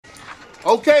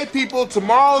Okay, people,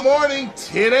 tomorrow morning,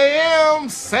 10 a.m.,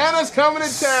 Santa's coming to town.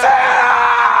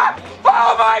 Santa!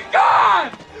 Oh my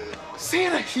God!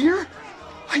 Santa here?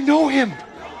 I know him.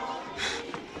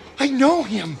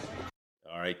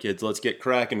 All right, kids, let's get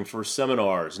cracking for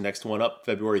seminars. Next one up,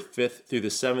 February 5th through the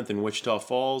 7th in Wichita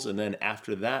Falls, and then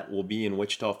after that, we'll be in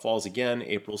Wichita Falls again,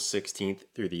 April 16th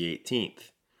through the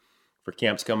 18th. For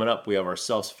camps coming up, we have our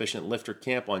Self-Sufficient Lifter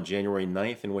Camp on January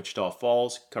 9th in Wichita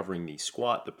Falls, covering the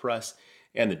squat, the press,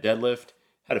 and the deadlift,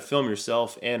 how to film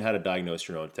yourself, and how to diagnose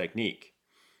your own technique.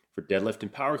 For deadlift and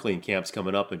power clean camps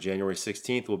coming up on January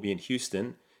 16th, we'll be in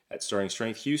Houston at Starting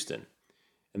Strength Houston.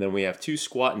 And then we have 2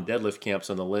 squat and deadlift camps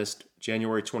on the list,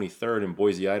 January 23rd in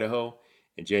Boise, Idaho,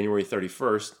 and January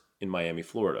 31st in Miami,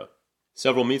 Florida.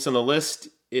 Several meets on the list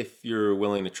if you're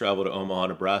willing to travel to Omaha,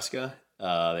 Nebraska.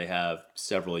 They have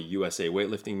several USA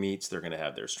weightlifting meets. They're going to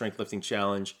have their strength lifting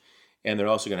challenge, and they're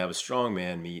also going to have a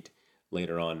strongman meet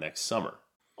later on next summer.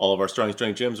 All of our Starting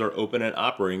Strength gyms are open and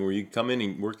operating where you can come in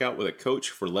and work out with a coach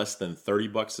for less than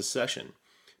 $30 a session.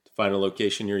 To find a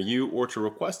location near you or to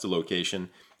request a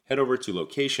location, head over to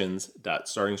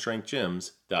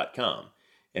locations.startingstrengthgyms.com.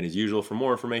 And as usual, for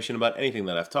more information about anything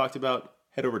that I've talked about,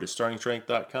 head over to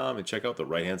startingstrength.com and check out the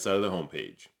right-hand side of the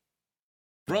homepage.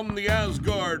 From the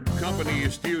Asgard Company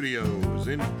Studios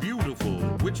in beautiful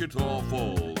Wichita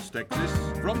Falls, Texas,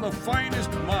 from the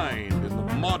finest mind in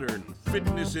the modern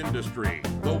fitness industry,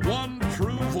 the one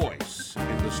true voice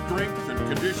in the strength and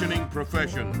conditioning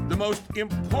profession, the most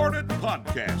important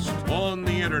podcast on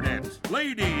the internet.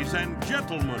 Ladies and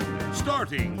gentlemen,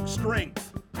 Starting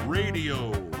Strength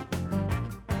Radio.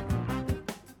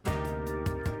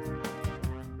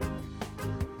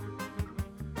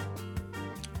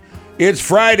 It's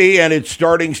Friday and it's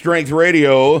Starting Strength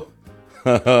Radio.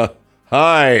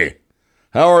 Hi,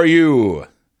 how are you?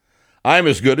 I'm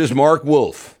as good as Mark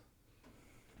Wolf.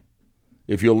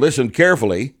 If you'll listen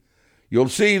carefully, you'll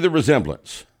see the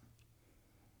resemblance.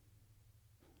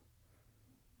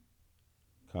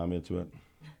 Comments about it?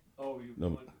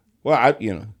 No. Well,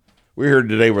 we're here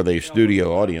today with a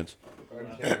studio audience.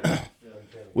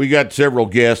 We got several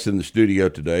guests in the studio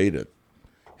today to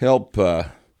help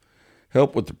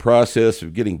with the process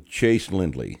of getting Chase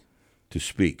Lindley to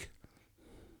speak.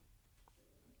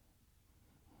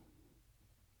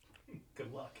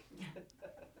 Good luck.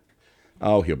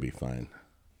 Oh, he'll be fine.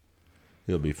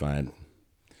 He'll be fine.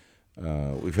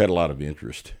 We've had a lot of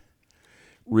interest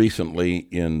recently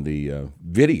in the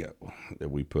video that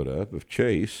we put up of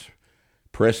Chase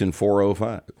pressing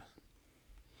 405.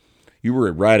 You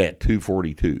were right at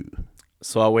 242.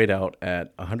 So I weighed out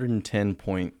at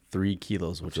 110.3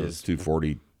 kilos, which is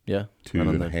 242 yeah,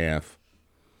 and a half,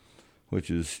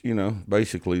 which is,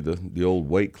 basically the old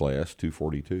weight class,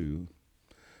 242,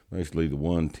 basically the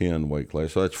 110 weight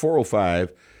class. So that's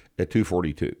 405 at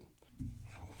 242.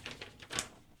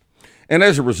 And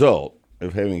as a result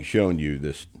of having shown you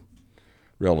this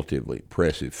relatively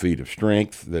impressive feat of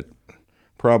strength that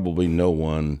probably no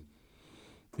one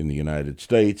in the United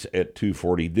States at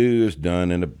 242 has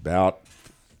done in about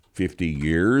 50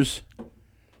 years,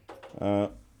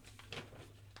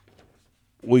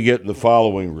 we get the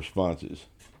following responses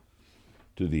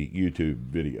to the YouTube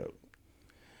video.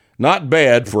 Not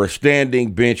bad for a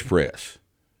standing bench press.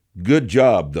 Good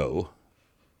job, though.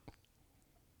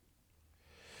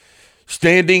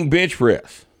 Standing bench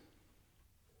press.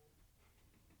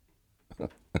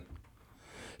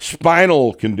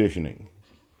 Spinal conditioning.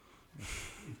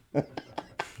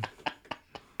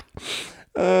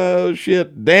 Oh,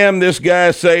 shit. Damn, this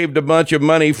guy saved a bunch of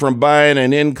money from buying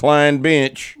an incline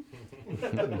bench.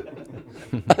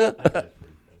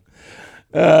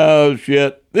 Oh,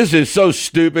 shit. This is so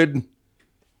stupid.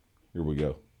 Here we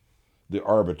go. The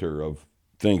arbiter of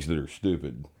things that are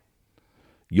stupid.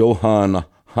 Johan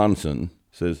Hansen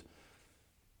says,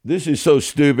 this is so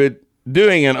stupid.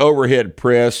 Doing an overhead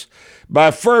press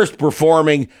by first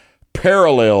performing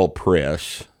parallel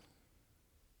press.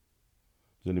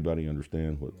 Does anybody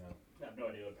understand I have no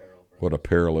idea what a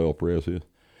parallel press is?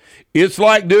 It's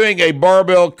like doing a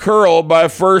barbell curl by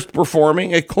first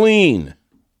performing a clean.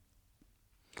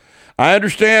 I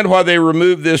understand why they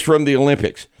removed this from the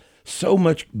Olympics. So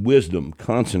much wisdom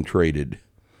concentrated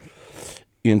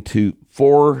into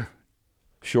 4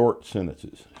 short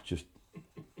sentences. Just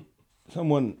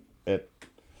someone at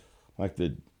like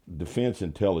the Defense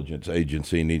Intelligence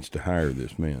Agency needs to hire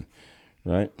this man,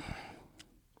 right?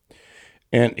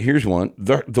 And here's one.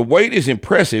 The weight is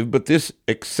impressive, but this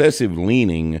excessive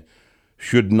leaning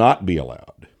should not be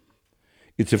allowed.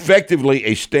 It's effectively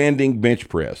a standing bench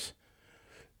press.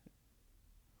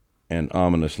 And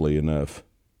ominously enough,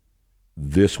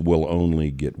 this will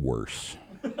only get worse.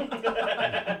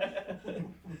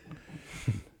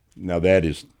 Now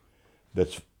that's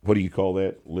what do you call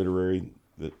that? Literary?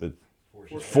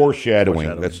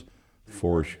 Foreshadowing. That's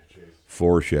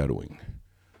foreshadowing.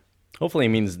 Hopefully it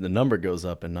means the number goes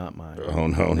up and not mine. Oh,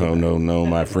 no,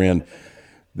 my friend.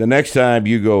 The next time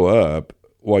you go up,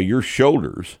 your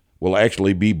shoulders will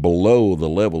actually be below the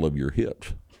level of your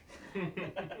hips.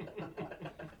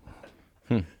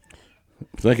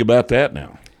 Think about that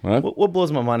now. Huh? What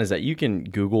blows my mind is that you can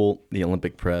Google the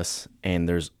Olympic press, and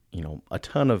there's a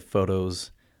ton of photos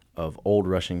of old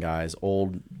Russian guys,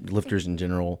 old lifters in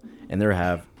general, and they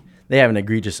have an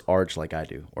egregious arch like I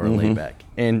do, or a laid back,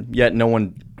 and yet no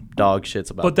one dog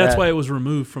shits about that. But that's why it was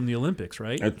removed from the Olympics,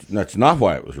 right? That's not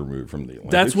why it was removed from the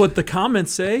Olympics. That's what the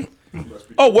comments say.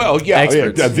 Oh, well, yeah.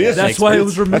 Experts. That's why it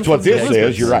was removed. That's what from the this Olympics.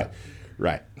 says. You're right.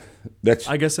 Right.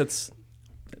 I guess that's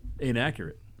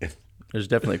inaccurate. There's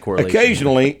definitely a correlation.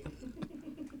 Occasionally,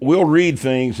 we'll read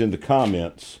things in the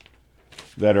comments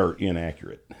that are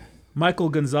inaccurate. Michael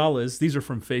Gonzalez, these are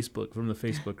from Facebook, from the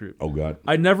Facebook group. Oh, God.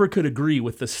 I never could agree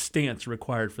with the stance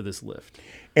required for this lift.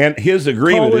 And his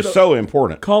agreement is so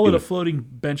important. Call it a floating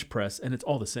bench press, and it's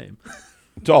all the same.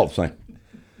 It's all the same.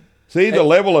 See, the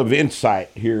level of insight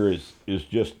here is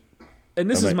just...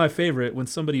 And this is my favorite. When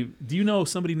somebody... Do you know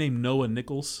somebody named Noah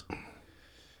Nichols?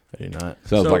 I do not.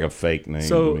 Sounds like a fake name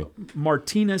to me. So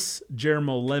Martinez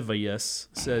Jermolevius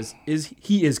says,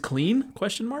 he is clean? ?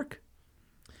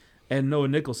 And Noah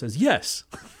Nichols says, yes.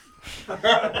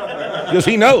 Because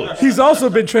he knows. He's also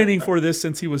been training for this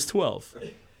since he was 12.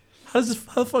 How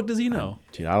the fuck does he know?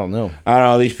 Dude, I don't know. I don't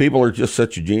know. These people are just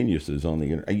such geniuses on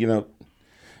the internet.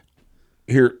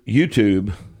 Here,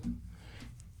 YouTube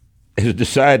has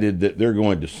decided that they're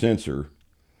going to censor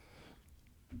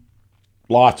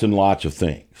lots and lots of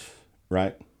things,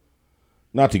 right?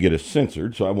 Not to get us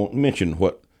censored, so I won't mention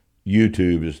what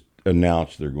YouTube has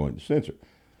announced they're going to censor.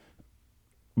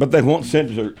 But they won't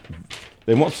censor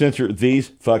these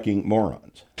fucking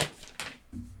morons.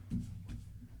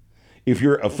 If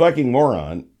you're a fucking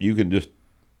moron, you can just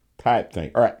type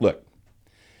things. All right, look.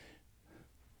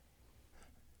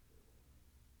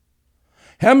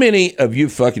 How many of you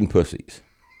fucking pussies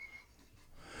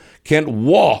can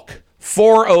walk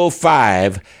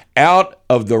 405 out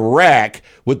of the rack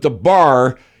with the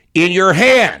bar in your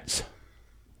hands?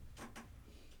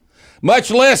 Much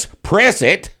less press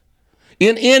it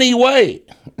in any way.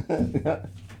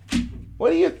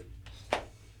 What do you...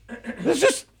 This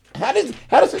is... How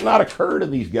does it not occur to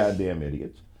these goddamn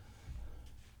idiots?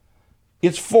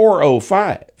 It's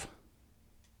 405.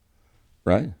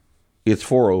 Right? It's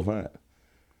 405.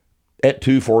 At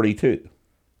 242.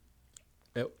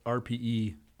 At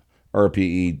RPE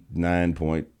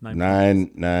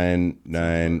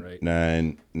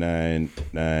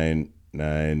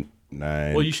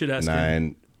 9.999999999. Well, you should ask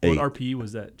him. What RPE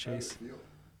was that, Chase?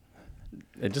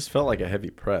 It just felt like a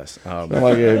heavy press. Like a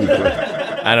heavy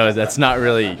press. I know that's not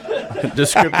really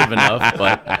descriptive enough,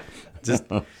 but just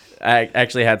I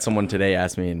actually had someone today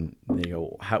ask me, and they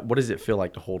go, "What does it feel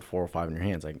like to hold 405 in your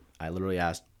hands?" I literally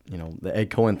asked, the Ed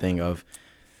Cohen thing of,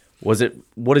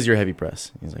 what is your heavy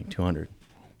press? He's like 200.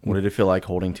 What did it feel like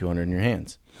holding 200 in your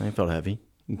hands? I felt heavy.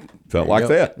 Felt like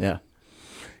that. Yeah.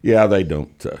 Yeah, they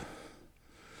don't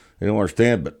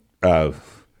understand. But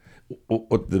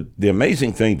what the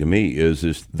amazing thing to me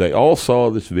is they all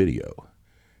saw this video.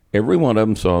 Every one of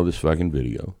them saw this fucking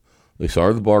video. They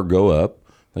saw the bar go up.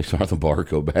 They saw the bar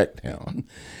go back down.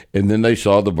 And then they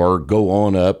saw the bar go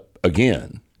on up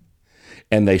again.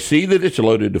 And they see that it's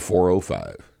loaded to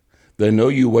 405. They know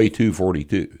you weigh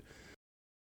 242.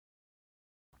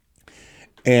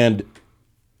 And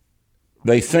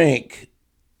they think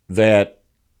that,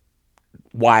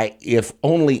 why, if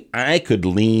only I could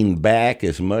lean back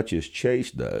as much as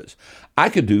Chase does, I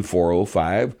could do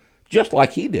 405 just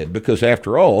like he did, because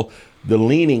after all, the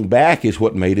leaning back is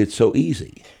what made it so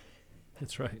easy.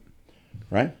 That's right.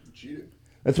 Right?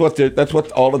 That's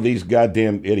what all of these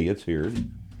goddamn idiots here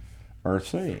are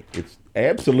saying. It's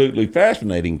absolutely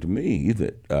fascinating to me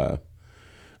that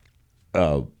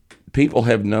people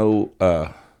have no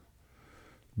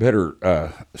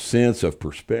better sense of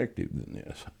perspective than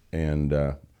this. And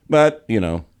but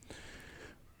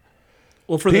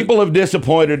well, people have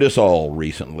disappointed us all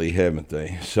recently, haven't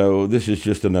they? So this is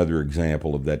just another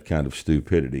example of that kind of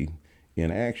stupidity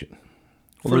in action.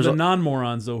 For the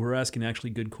non-morons, though, who are asking actually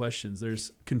good questions,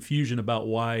 there's confusion about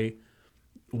why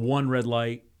one red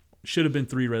light should have been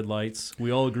 3 red lights.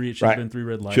 We all agree it should have been 3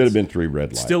 red lights. Should have been 3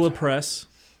 red lights. Still a press,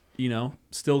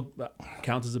 still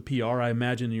counts as a PR, I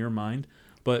imagine, in your mind.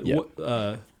 But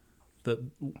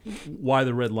why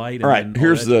the red light. And All right, then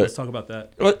here's let's talk about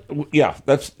that. Yeah,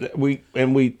 we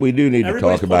do need to Everybody's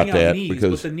talk about pointing out that knees,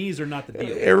 because but the knees are not the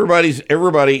deal.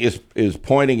 everybody is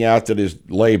pointing out that his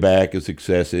layback is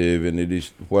excessive and it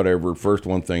is whatever, first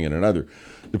one thing and another.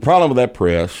 The problem with that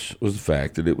press was the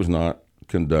fact that it was not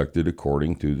conducted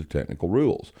according to the technical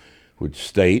rules, which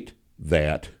state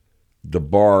that the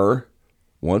bar,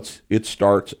 once it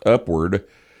starts upward,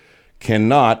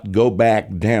 cannot go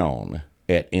back down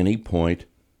at any point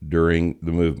during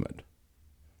the movement.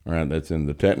 All right, that's in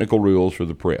the technical rules for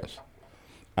the press.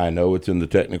 I know it's in the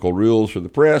technical rules for the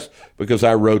press because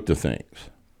I wrote the things.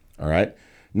 All right.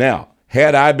 Now,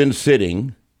 had I been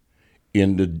sitting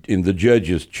in the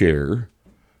judge's chair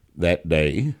that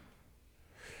day,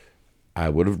 I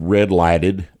would have red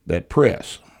lighted that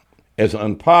press. As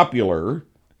unpopular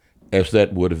as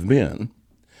that would have been,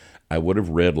 I would have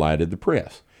red lighted the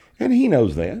press. And he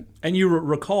knows that. And you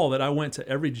recall that I went to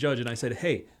every judge and I said,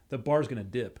 hey, the bar's going to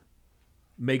dip.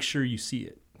 Make sure you see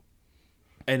it.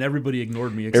 And everybody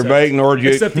ignored me. Everybody ignored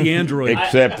you. Except the android.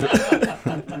 Except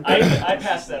I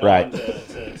passed that Right. on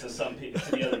to some people,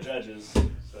 to the other judges.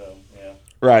 So, yeah.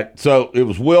 Right. So it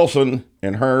was Wilson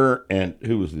and her and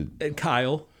who was it? And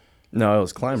Kyle. No, it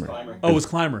was Clymer. Oh, it was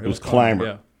Clymer. It was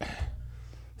Clymer. Yeah.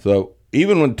 So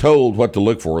even when told what to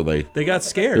look for, they got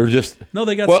scared. were just No,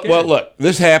 they got well, scared. Well, look,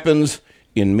 this happens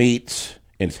in meets.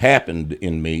 It's happened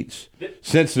in meets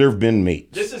since there have been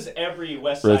meets. This is every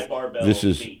West Side Barbell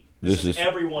meet. This is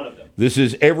every one of them. This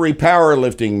is every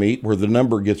powerlifting meet where the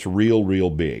number gets real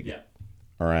big. Yeah.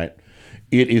 All right.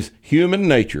 It is human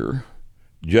nature,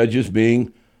 judges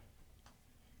being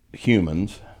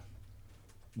humans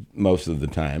most of the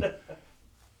time,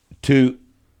 to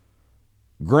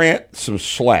grant some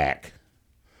slack,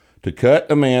 to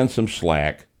cut a man some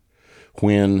slack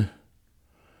when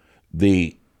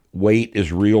the weight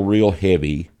is real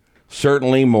heavy,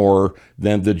 certainly more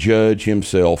than the judge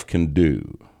himself can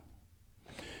do.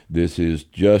 This is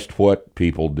just what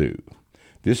people do.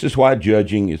 This is why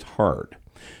judging is hard.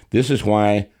 This is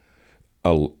why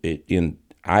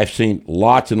I've seen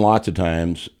lots and lots of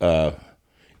times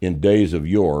in days of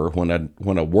yore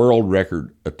when a world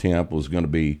record attempt was going to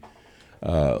be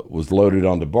was loaded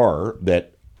on the bar,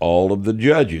 that all of the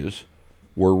judges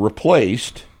were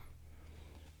replaced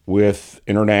with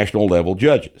international level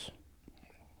judges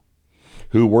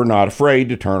who were not afraid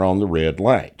to turn on the red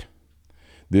light.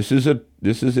 This is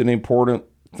an important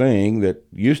thing that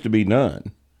used to be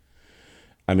done.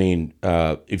 I mean,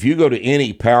 if you go to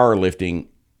any powerlifting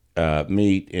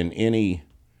meet in any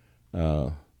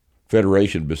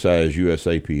federation besides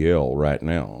USAPL right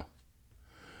now,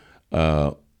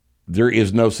 there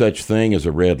is no such thing as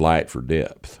a red light for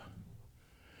depth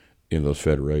in those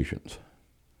federations.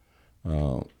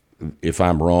 If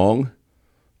I'm wrong,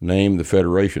 name the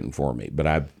federation for me.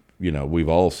 But we've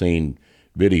all seen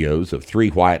videos of 3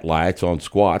 white lights on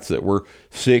squats that were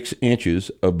 6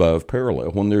 inches above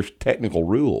parallel when there's technical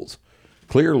rules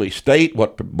clearly state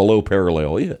what below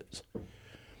parallel is.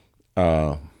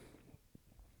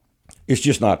 It's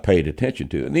just not paid attention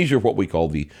to. And these are what we call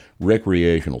the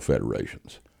recreational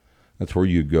federations. That's where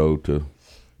you go to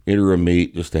enter a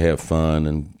meet just to have fun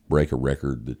and break a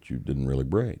record that you didn't really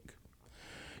break.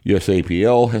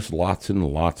 USAPL has lots and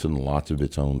lots and lots of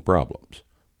its own problems.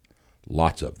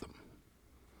 Lots of them.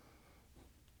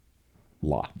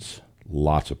 Lots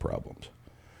of problems.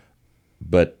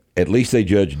 But at least they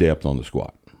judge depth on the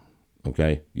squat.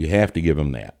 Okay? You have to give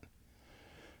them that.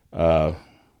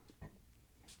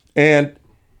 And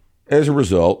as a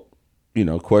result,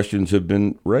 questions have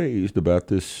been raised about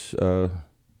this, about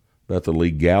the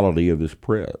legality of this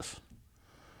press.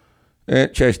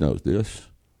 And Chase knows this.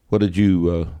 What did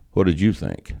you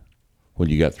think when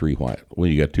you got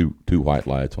two white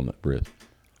lights on that press?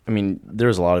 I mean,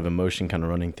 there's a lot of emotion kind of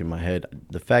running through my head.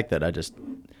 The fact that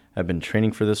I've been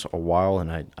training for this a while,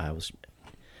 and I was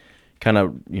kind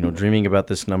of, dreaming about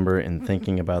this number and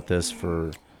thinking about this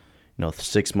for,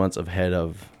 6 months ahead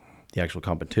of the actual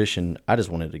competition. I just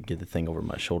wanted to get the thing over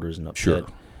my shoulders and upset.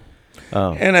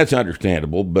 Sure. And that's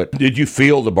understandable, but did you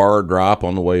feel the bar drop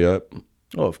on the way up?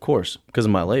 Oh, of course, because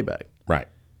of my layback. Right.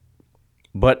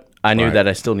 But I knew that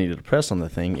I still needed to press on the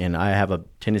thing, and I have a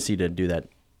tendency to do that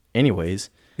anyways.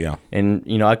 Yeah. And,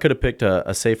 I could have picked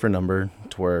a safer number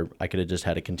to where I could have just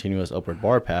had a continuous upward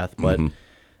bar path, but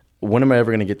when am I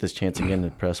ever going to get this chance again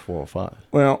to press 405?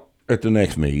 Well, at the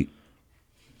next meet.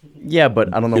 Yeah,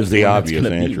 but I don't know. Is the obvious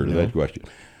answer to that question.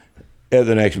 At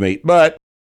the next meet. But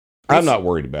I'm not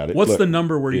worried about it. What's the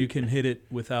number where you can hit it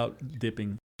without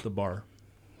dipping the bar?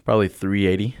 Probably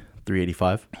 380,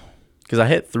 385. Because I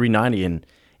hit 390 and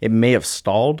it may have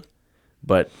stalled,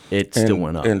 but it still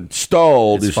went up. And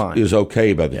stalled It's is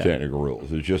okay by the Yeah. technical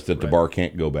rules. It's just that the bar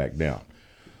can't go back down.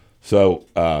 So,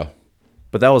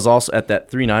 But that was also at that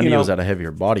 390. You know- It was at a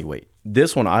heavier body weight.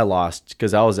 This one I lost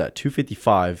because I was at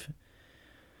 255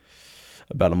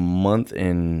 about a month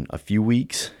and a few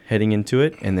weeks heading into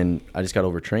it, and then I just got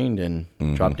overtrained and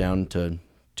dropped down to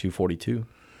 242.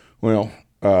 well,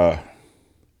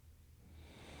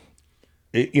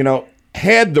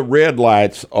 had the red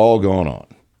lights all gone on,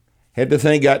 had the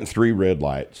thing gotten 3 red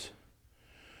lights,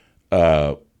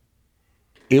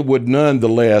 it would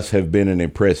nonetheless have been an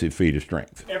impressive feat of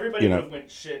strength. Everybody would have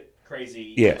went shit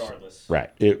crazy Yes, regardless. right.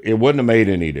 It wouldn't have made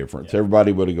any difference.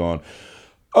 Everybody would have gone,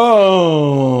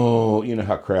 oh, you know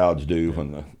how crowds do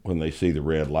when they see the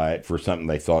red light for something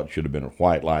they thought should have been a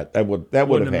white light. That would have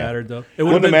Wouldn't have happened. mattered though. It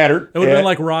Wouldn't have mattered. It would have Yeah. been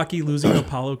like Rocky losing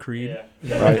Apollo Creed.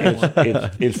 Right.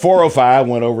 It's 405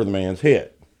 went over the man's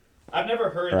head. I've never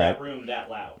heard Right. that room that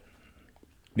loud.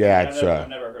 Yeah, I've it's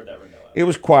never heard that room that loud. it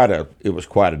was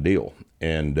quite a deal,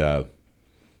 and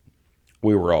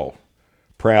we were all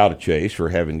proud of Chase for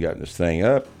having gotten this thing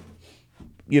up.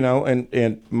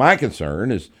 And my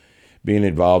concern is being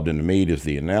involved in the meet as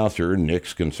the announcer.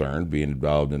 Nick's concern being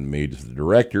involved in the meet as the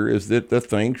director is that the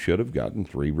thing should have gotten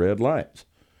 3 red lights,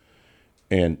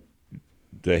 and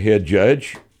the head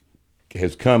judge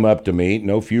has come up to me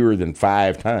no fewer than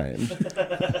 5 times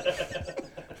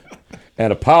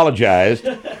and apologized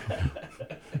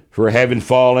for having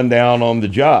fallen down on the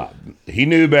job. He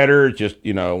knew better. It's just,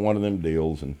 one of them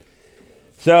deals. And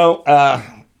so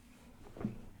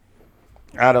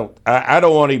I don't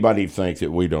want anybody to think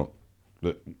that we don't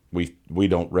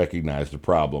recognize the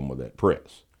problem with that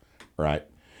press, right?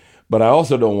 But I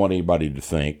also don't want anybody to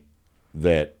think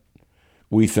that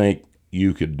we think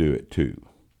you could do it too,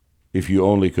 if you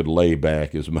only could lay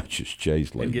back as much as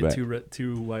Chase laid And get back.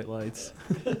 two white lights.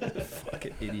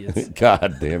 Fucking idiots.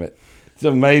 God damn it. It's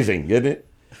amazing, isn't it?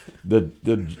 The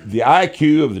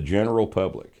IQ of the general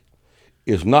public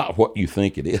is not what you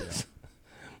think it is.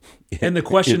 And the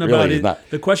question It about really is it, not.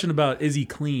 the question about is he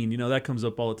clean? That comes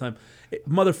up all the time.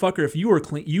 Motherfucker, if you were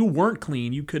clean, you weren't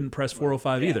clean. You couldn't press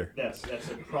 405 either. That's a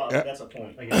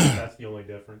point. I guess that's the only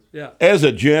difference. Yeah. As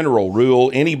a general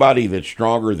rule, anybody that's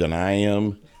stronger than I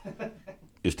am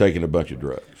is taking a bunch of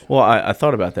drugs. Well, I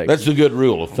thought about that. That's a good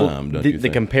rule of thumb, don't you The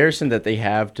think? comparison that they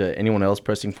have to anyone else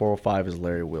pressing 405 is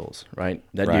Larry Wills, right?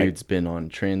 That Right. dude's been on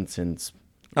trend since.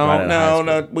 Oh, right out of high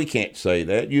no, school. we can't say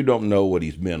that. You don't know what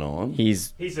he's been on.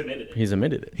 He's Admitted it.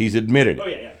 admitted it. He's admitted it. Oh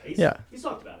yeah. Yeah. He's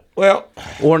talked about it. Well,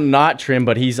 Or not trend,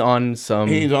 but he's on some.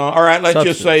 he's on. All right, let's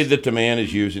just Substance. say that the man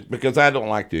is using, because I don't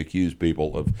like to accuse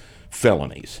people of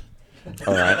felonies.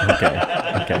 All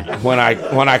right. Okay. When I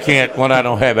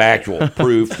don't have actual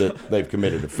proof that they've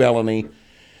committed a felony,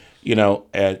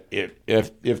 and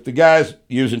if the guy's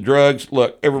using drugs,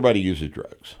 look, everybody uses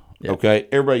drugs. Yeah. Okay,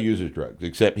 everybody uses drugs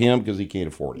except him because he can't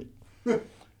afford it.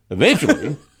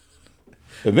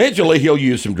 Eventually he'll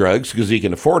use some drugs because he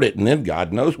can afford it, and then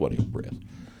God knows what he'll press.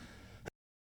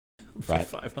 Right.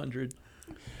 500.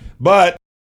 But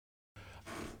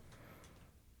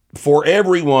for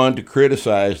everyone to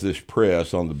criticize this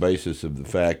press on the basis of the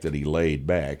fact that he laid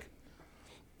back,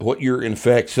 what you're in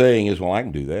fact saying is, well, I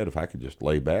can do that if I could just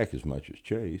lay back as much as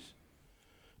Chase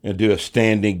and do a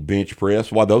standing bench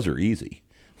press. Well, those are easy.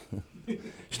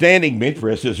 Standing bench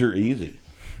presses are easy.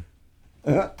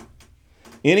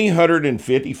 Any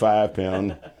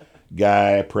 155-pound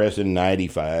guy pressing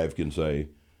 95 can say,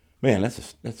 man,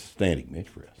 that's a standing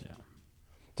bench press. Yeah.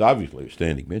 It's obviously a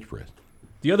standing bench press.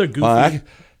 The other goofy, I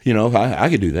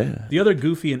could do that. the other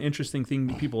goofy and interesting thing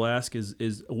that people ask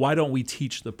is why don't we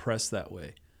teach the press that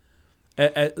way?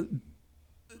 As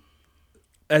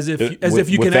if you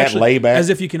with can that actually layback? as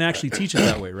if you can actually teach it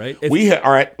that way, right? If,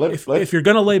 All right. if you're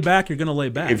gonna lay back, you're gonna lay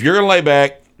back. If you're going to lay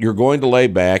back, you're going to lay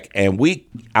back. And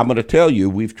I'm going to tell you,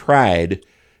 we've tried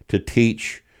to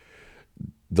teach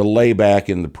the layback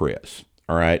in the press.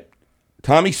 All right.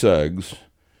 Tommy Suggs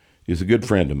is a good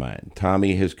friend of mine.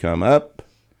 Tommy has come up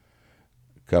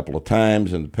a couple of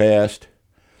times in the past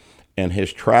and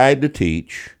has tried to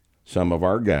teach some of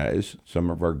our guys, some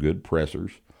of our good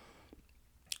pressers,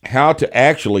 how to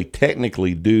actually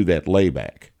technically do that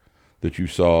layback that you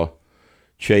saw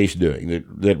Chase doing,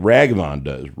 that Ragavon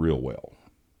does real well.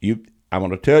 I'm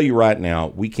going to tell you right now,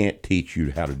 we can't teach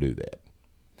you how to do that.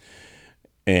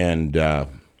 And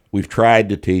we've tried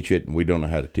to teach it, and we don't know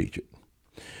how to teach it.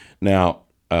 Now,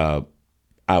 I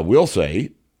will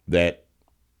say that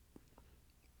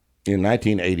in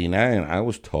 1989, I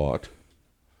was taught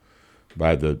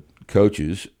by the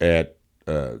coaches at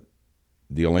the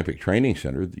Olympic Training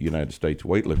Center, the United States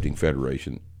Weightlifting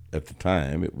Federation. At the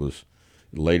time, it was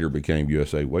later became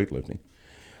USA Weightlifting.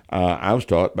 I was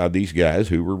taught by these guys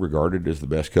who were regarded as the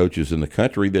best coaches in the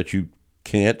country that you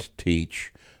can't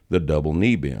teach the double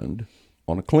knee bend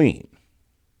on a clean.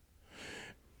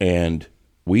 And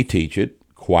we teach it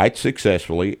quite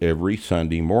successfully every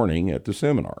Sunday morning at the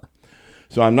seminar.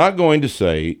 So I'm not going to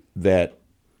say that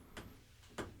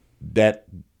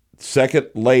second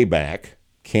layback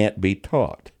can't be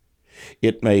taught.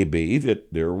 It may be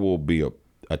that there will be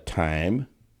a time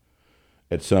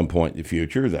at some point in the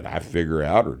future that I figure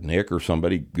out, or Nick or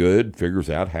somebody good figures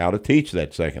out how to teach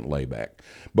that second layback.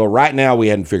 But right now we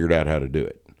hadn't figured out how to do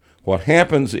it. What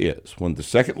happens is when the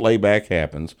second layback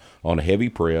happens on a heavy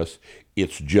press,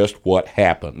 it's just what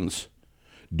happens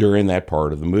during that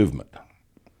part of the movement.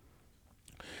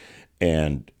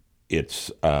 And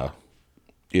it's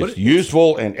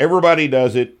useful, and everybody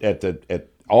does it at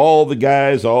all the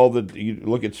guys, you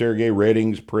look at Sergey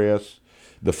Redding's press,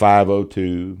 the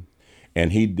 502,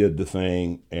 and he did the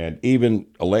thing, and even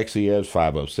Alexiev's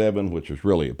 507, which was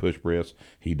really a push press,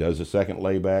 he does a second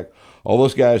layback. All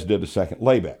those guys did a second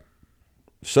layback.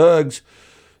 Suggs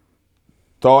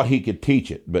thought he could teach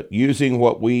it, but using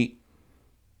what we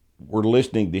were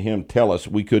listening to him tell us,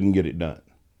 we couldn't get it done.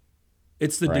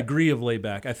 It's the degree of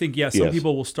layback. I think some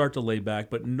people will start to lay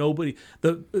back, but nobody.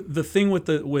 The thing with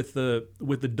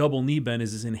the double knee bend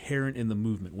is inherent in the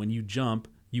movement. When you jump,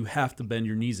 you have to bend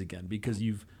your knees again because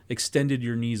you've extended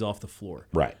your knees off the floor.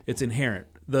 Right. It's inherent.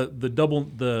 The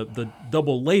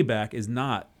double layback is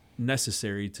not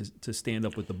necessary to stand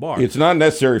up with the bar. It's not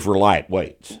necessary for light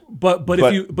weights. But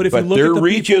if you look at there the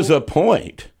reaches people, a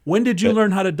point. When did you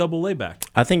learn how to double layback?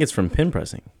 I think it's from pin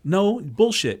pressing. No,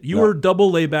 bullshit. You were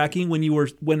double laybacking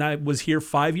when I was here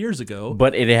 5 years ago.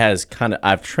 But it has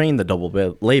I've trained the double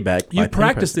layback. You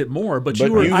practiced it more, but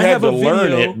you had to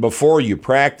learn it before you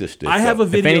practiced it. I have a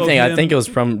video. If anything, of him, I think it was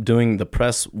from doing the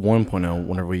press 1.0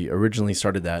 whenever we originally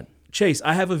started that. Chase,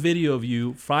 I have a video of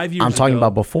you 5 years ago. I'm talking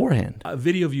about beforehand. A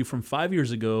video of you from 5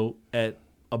 years ago at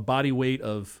a body weight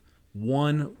of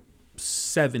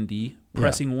 170,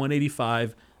 pressing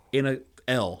 185 in an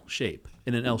L shape.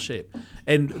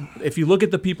 And if you look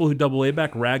at the people who double A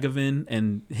back, Raghavan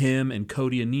and him and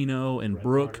Cody Anino and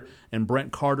Brooke and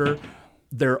Brent Carter,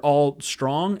 they're all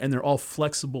strong and they're all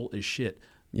flexible as shit.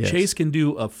 Yes. Chase can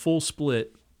do a full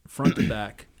split front to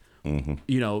back. Mm-hmm.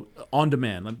 On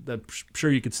demand. I'm sure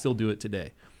you could still do it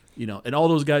today. And all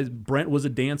those guys, Brent was a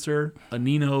dancer.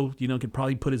 Anino, could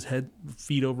probably put his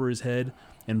feet over his head,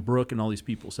 and Brooke and all these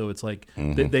people. So it's like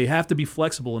they have to be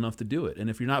flexible enough to do it. And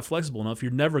if you're not flexible enough,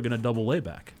 you're never going to double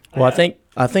layback. Well,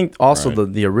 I think also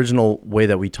the original way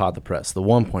that we taught the press, the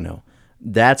 1.0,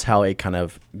 that's how it kind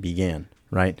of began,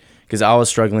 right? Because I was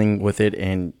struggling with it,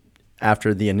 and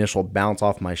after the initial bounce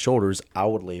off my shoulders, I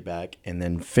would lay back and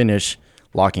then finish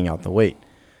locking out the weight.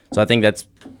 So I think that's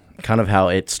kind of how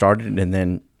it started, and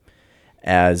then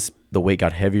as the weight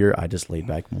got heavier, I just laid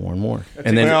back more and more.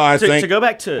 And then I think to go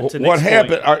back to what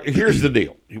happened. Here's the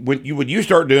deal: when you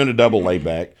start doing a double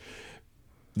layback,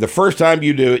 the first time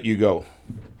you do it, you go,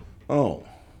 oh,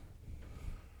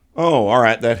 all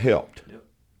right, that helped,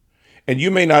 and you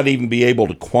may not even be able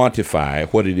to quantify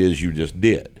what it is you just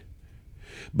did,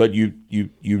 but you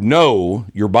know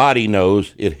your body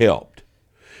knows it helped.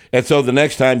 And so the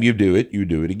next time you do it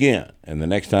again, and the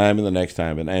next time, and the next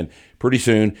time, and pretty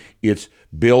soon it's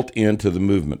built into the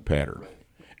movement pattern,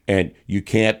 and you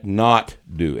can't not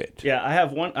do it. Yeah, I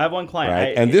have one client,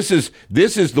 right? And this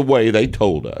is the way they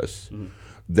told us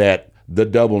that the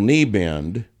double knee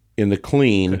bend in the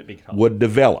clean would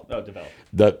develop. Oh, develop.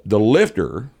 The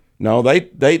lifter, no, they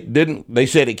didn't. They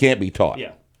said it can't be taught.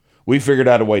 Yeah, we figured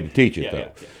out a way to teach it though. Yeah.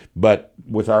 But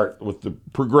with the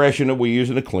progression that we use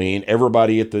in a clean,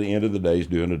 everybody at the end of the day is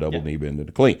doing a double knee bend in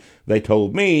a clean. They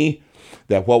told me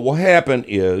that what will happen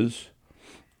is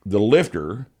the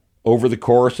lifter, over the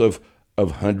course of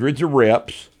hundreds of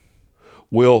reps,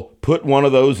 will put one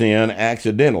of those in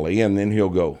accidentally, and then he'll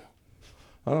go,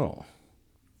 oh,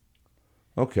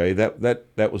 okay,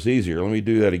 that was easier. Let me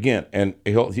do that again. And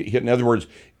in other words,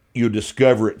 you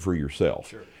discover it for yourself.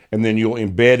 Sure. And then you'll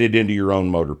embed it into your own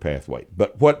motor pathway.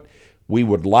 But what we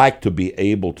would like to be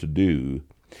able to do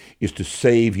is to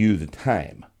save you the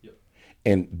time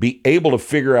and be able to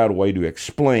figure out a way to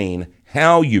explain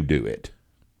how you do it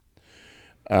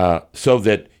so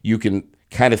that you can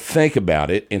kind of think about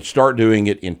it and start doing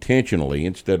it intentionally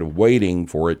instead of waiting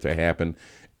for it to happen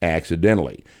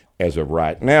accidentally. As of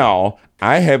right now,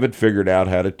 I haven't figured out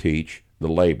how to teach the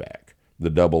layback, the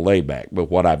double layback.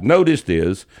 But what I've noticed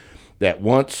is that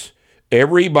once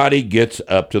everybody gets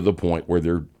up to the point where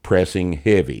they're pressing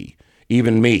heavy,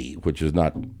 even me, which is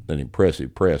not an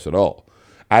impressive press at all,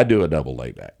 I do a double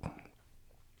layback.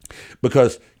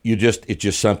 because it's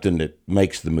just something that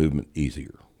makes the movement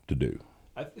easier to do.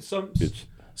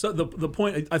 So the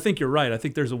point, I think you're right. I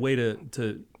think there's a way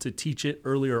to teach it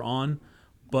earlier on,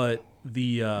 but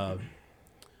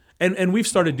and we've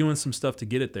started doing some stuff to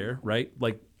get it there, right?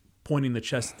 Like pointing the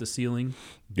chest at the ceiling,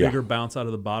 bigger bounce out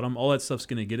of the bottom. All that stuff's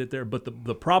going to get it there. But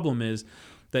the problem is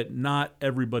that not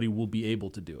everybody will be able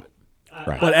to do it.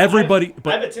 Right. But everybody.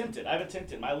 I've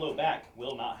attempted. My low back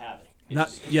will not have it.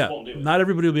 Won't do it. Not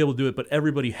everybody will be able to do it, but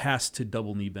everybody has to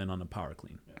double knee bend on a power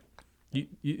clean.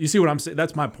 You see what I'm saying?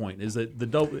 That's my point. Is that the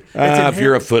double? If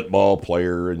you're a football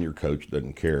player and your coach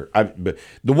doesn't care, but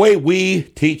the way we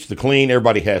teach the clean,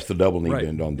 everybody has to double knee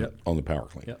bend on the power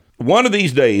clean. Yep. One of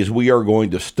these days, we are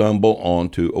going to stumble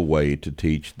onto a way to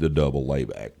teach the double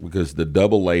layback because the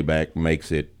double layback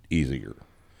makes it easier.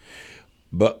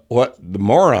 But what the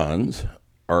morons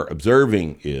are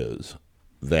observing is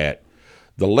that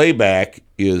the layback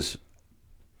in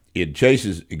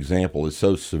Chase's example is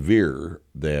so severe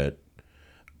that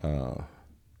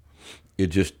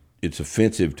it's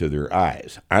offensive to their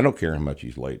eyes. I don't care how much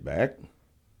he's laid back.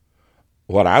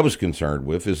 What I was concerned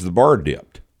with is the bar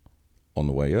dipped on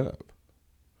the way up.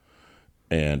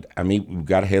 And, I mean, we've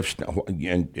got to have –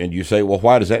 and you say, well,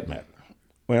 why does that matter?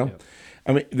 Well,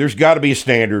 I mean, there's got to be a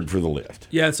standard for the lift.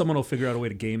 Yeah, someone will figure out a way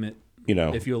to game it,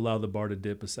 know, if you allow the bar to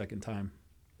dip a second time.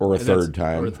 Or a third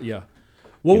time.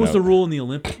 What was the rule in the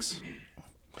Olympics?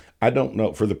 I don't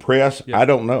know. For the press, I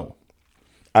don't know.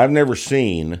 I've never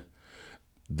seen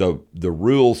the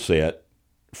rule set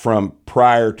from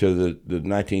prior to the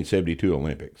 1972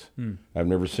 Olympics. I've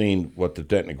never seen what the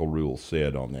technical rules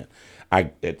said on that.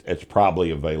 It's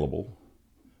probably available.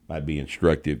 Might be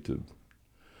instructive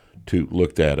to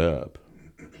look that up.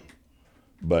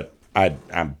 But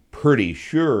I'm pretty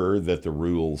sure that the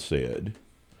rule said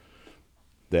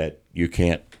that you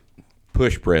can't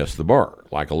push press the bar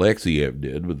like Alexiev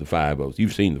did with the 5.0.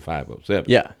 You've seen the 5.07.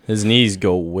 Yeah, his knees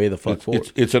go way the fuck forward.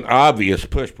 It's an obvious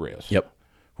push press. Yep.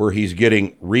 Where he's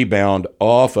getting rebound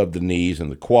off of the knees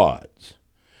and the quads.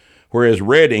 Whereas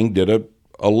Redding did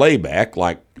a layback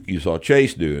like you saw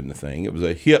Chase do in the thing. It was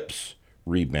a hips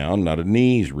rebound, not a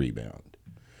knees rebound.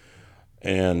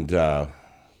 And that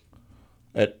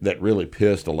really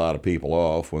pissed a lot of people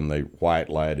off when they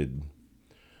white-lighted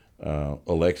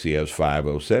Alexiev's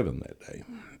 5.07 that day,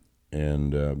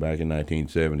 and back in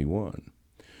 1971.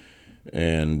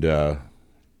 And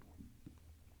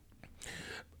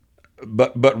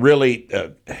but really,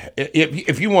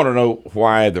 if you want to know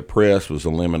why the press was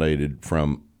eliminated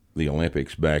from the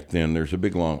Olympics back then, there's a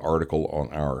big long article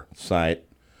on our site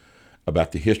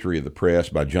about the history of the press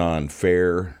by John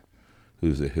Fair,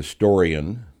 who's a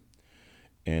historian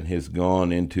and has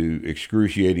gone into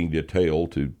excruciating detail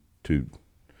to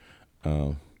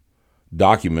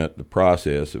document the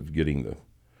process of getting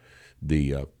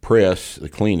the press, the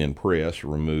clean and press,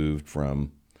 removed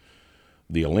from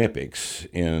the Olympics.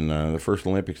 And the first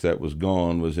Olympics that was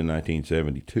gone was in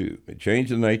 1972. It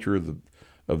changed the nature of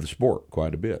the sport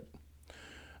quite a bit.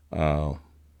 I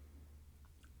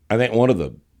think one of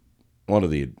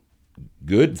the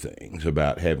good things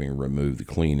about having removed the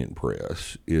clean and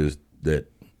press is that,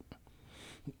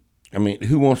 I mean,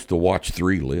 who wants to watch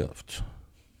 3 lifts?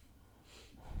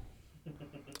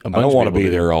 I don't want to be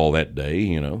there all that day,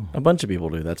 you know. A bunch of people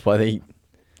do. That's why they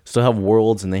still have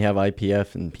Worlds and they have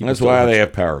IPF and people. That's why they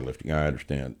have powerlifting. I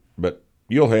understand, but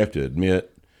you'll have to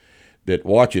admit that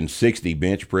watching 60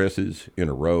 bench presses in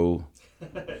a row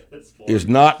is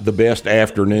not the best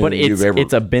afternoon you've ever.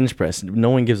 It's a bench press. No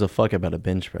one gives a fuck about a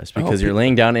bench press because you're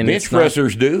laying down and bench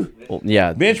pressers do. Well,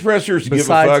 yeah, bench pressers give a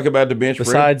fuck about the bench press.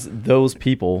 Besides those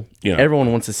people,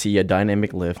 everyone wants to see a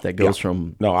dynamic lift that goes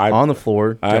from on the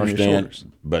floor down your shoulders.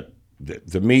 But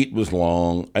the meet was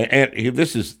long, and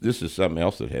this is something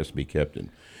else that has to be kept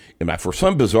in mind. For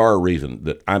some bizarre reason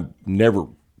that I've never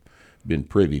been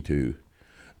privy to,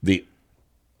 the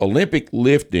Olympic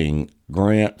lifting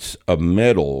grants a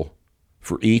medal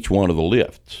for each one of the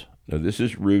lifts. Now, this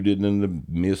is rooted in the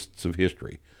mists of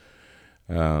history.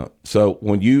 So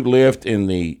when you lift in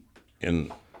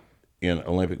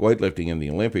Olympic weightlifting in the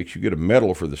Olympics, you get a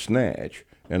medal for the snatch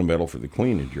and a medal for the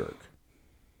clean and jerk.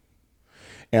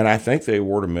 And I think they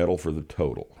award a medal for the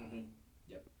total. Mm-hmm.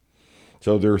 Yep.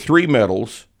 So there are 3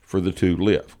 medals for the 2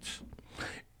 lifts.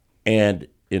 And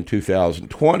in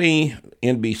 2020,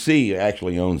 NBC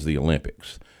actually owns the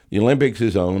Olympics. The Olympics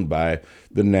is owned by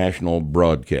the National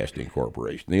Broadcasting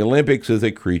Corporation. The Olympics is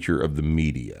a creature of the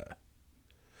media.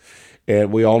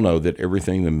 And we all know that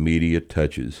everything the media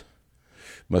touches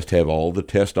must have all the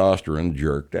testosterone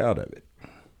jerked out of it.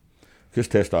 Because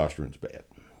testosterone's bad.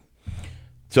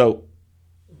 So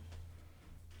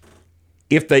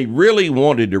if they really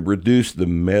wanted to reduce the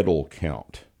medal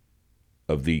count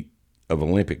of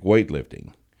Olympic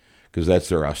weightlifting, because that's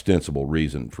their ostensible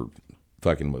reason for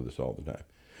fucking with us all the time,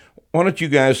 why don't you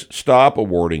guys stop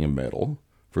awarding a medal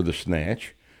for the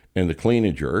snatch and the clean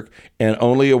and jerk and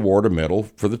only award a medal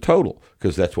for the total,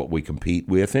 because that's what we compete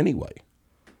with anyway.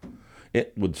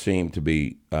 It would seem to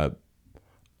be a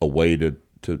way to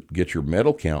get your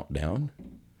medal count down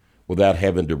without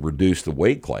having to reduce the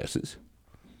weight classes,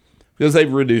 because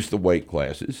they've reduced the weight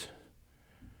classes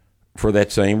for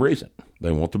that same reason.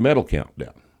 They want the medal count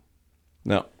down.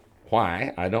 Now,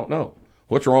 why? I don't know.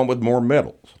 What's wrong with more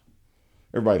medals?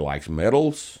 Everybody likes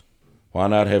medals. Why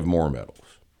not have more medals?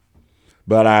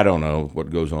 But I don't know what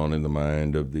goes on in the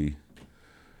mind of the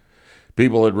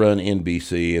people that run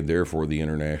NBC and therefore the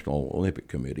International Olympic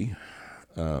Committee.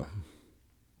 No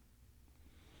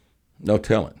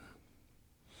telling.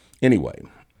 Anyway,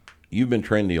 you've been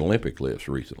training the Olympic lifts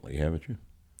recently, haven't you?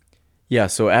 Yeah,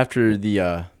 so after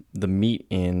the meet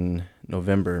in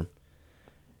November,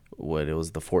 it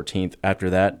was the 14th, after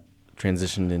that,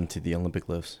 transitioned into the Olympic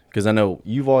lifts. Because I know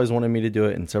you've always wanted me to do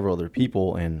it and several other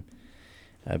people, and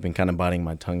I've been kind of biting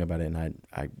my tongue about it, and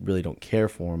I really don't care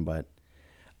for them, but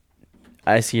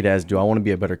I see it as, do I want to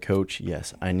be a better coach?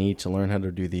 Yes. I need to learn how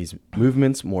to do these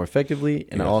movements more effectively,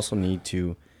 and yes. I also need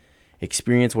to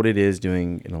experience what it is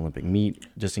doing an Olympic meet,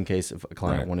 just in case if a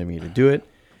client wanted me to do it,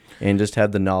 and just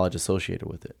have the knowledge associated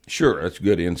with it. Sure, that's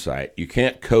good insight. You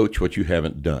can't coach what you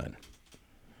haven't done.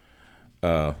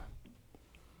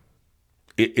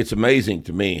 It's amazing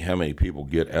to me how many people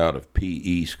get out of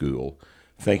PE school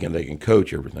thinking they can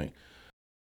coach everything.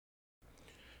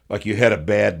 Like you had a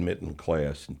badminton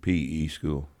class in PE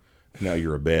school. Now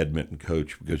you're a badminton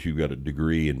coach because you've got a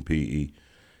degree in PE.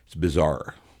 It's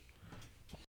bizarre.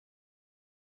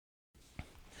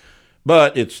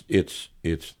 But it's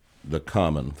the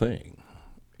common thing,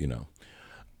 you know.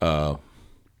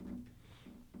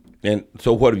 And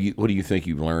so what do you think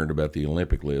you've learned about the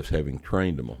Olympic lifts, having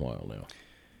trained them a while now?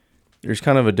 There's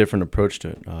kind of a different approach to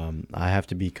it. I have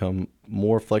to become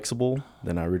more flexible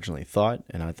than I originally thought,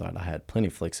 and I thought I had plenty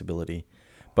of flexibility.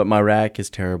 But my rack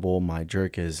is terrible. My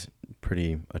jerk is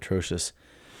pretty atrocious.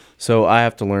 So I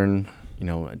have to learn,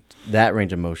 that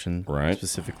range of motion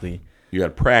specifically. You got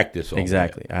to practice all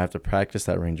exactly. that. I have to practice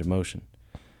that range of motion.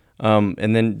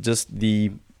 And then just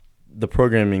the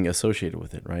programming associated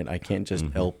with it, right? I can't just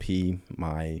LP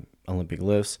my Olympic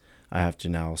lifts. I have to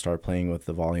now start playing with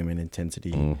the volume and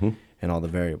intensity and all the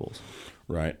variables.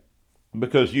 Right.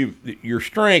 Because your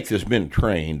strength has been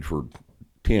trained for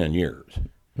 10 years.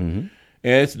 Mm-hmm.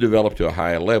 And it's developed to a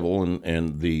high level,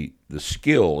 and the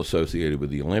skill associated with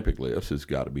the Olympic lifts has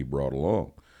got to be brought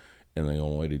along. And the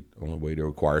only way to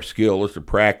acquire skill is to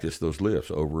practice those lifts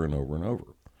over and over and over.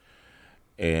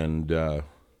 And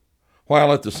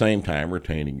while at the same time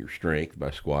retaining your strength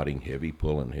by squatting heavy,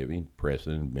 pulling heavy,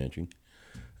 pressing and benching,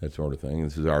 that sort of thing.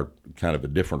 This is our kind of a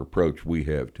different approach we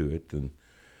have to it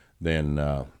than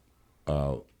the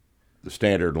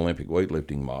standard Olympic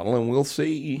weightlifting model. And we'll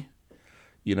see,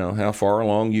 how far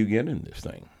along you get in this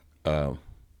thing.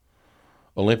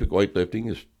 Olympic weightlifting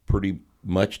is pretty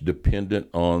much dependent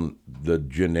on the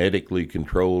genetically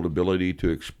controlled ability to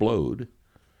explode.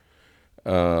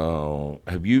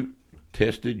 Have you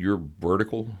tested your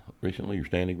vertical recently, your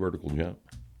standing vertical jump?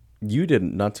 You did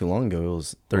not too long ago. It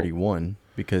was 31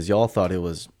 because y'all thought it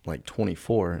was like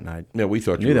 24, and we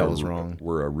thought knew that was wrong.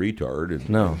 We're a retard,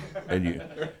 and you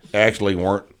actually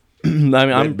weren't.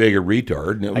 I'm big a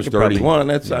retard, and it was 31.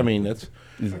 That's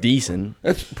decent.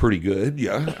 That's pretty good.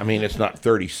 Yeah, it's not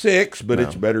 36, but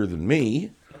it's better than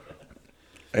me,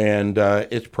 and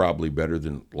it's probably better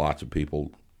than lots of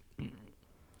people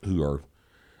who are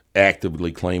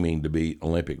actively claiming to be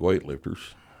Olympic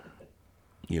weightlifters.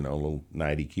 Little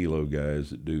 90-kilo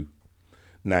guys that do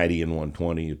 90 and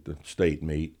 120 at the state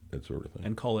meet, that sort of thing.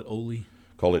 And call it Oli.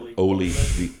 Call it Oli,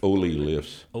 the Oli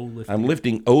lifts. O-lifting. I'm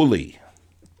lifting Oli.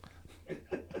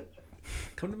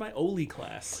 Come to my Oli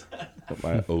class.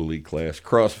 My Oli class.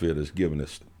 CrossFit has given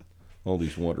us all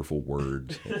these wonderful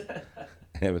words,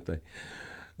 haven't they?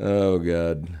 Oh,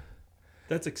 God.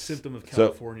 That's a symptom of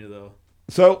California, though.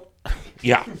 So,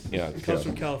 yeah. It comes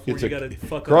from California. You got to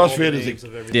fuck up CrossFit all the is names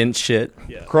of everything. Didn't shit.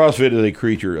 Yeah. CrossFit is a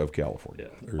creature of California.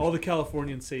 Yeah. All the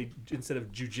Californians say, instead of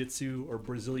jiu-jitsu or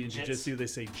Brazilian jiu-jitsu, they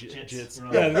say jits.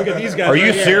 Yeah, look at these guys. Are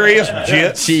you serious?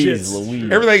 Jits? Jeez Louise.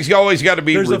 Everything's always got to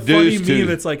be reduced to... There's a funny meme.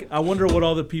 It's like, I wonder what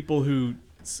all the people who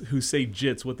say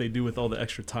jits, what they do with all the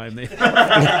extra time they have.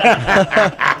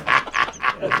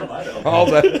 all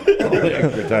the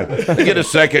extra time. They get a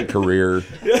second career.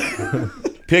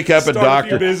 Pick up a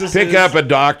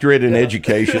doctorate in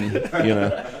education,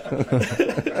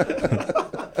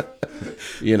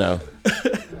 You know.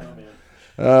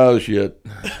 Oh, shit.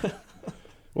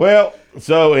 Well,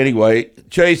 so anyway,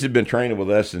 Chase had been training with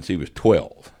us since he was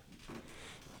 12.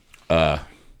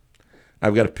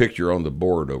 I've got a picture on the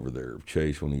board over there of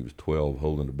Chase when he was 12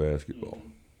 holding the basketball.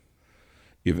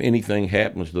 If anything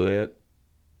happens to that,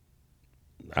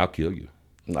 I'll kill you.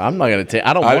 I'm not gonna take.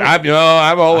 I don't.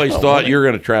 I've always thought you're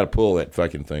going to try to pull that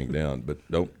fucking thing down, but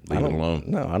don't leave it alone.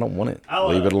 No, I don't want it.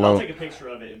 Leave it alone. I'll take a picture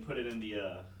of it and put it in the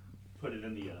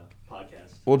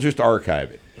podcast. We'll just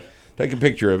archive it. Take a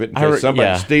picture of it in case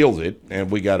somebody steals it,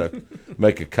 and we got to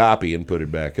make a copy and put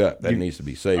it back up. That needs to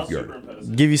be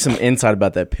safeguarded. Give you some insight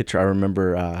about that picture. I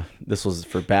remember this was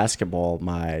for basketball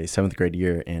my 7th grade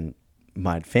year, and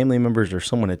my family members or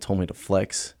someone had told me to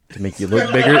flex to make you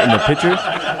look bigger in the picture.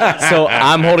 So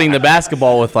I'm holding the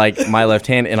basketball with like my left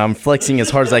hand, and I'm flexing as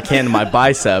hard as I can in my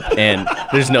bicep, and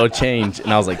there's no change.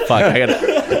 And I was like, "Fuck, I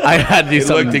gotta do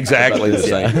something." It looked exactly the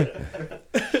same.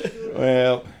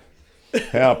 Well,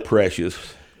 how precious.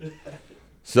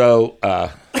 So,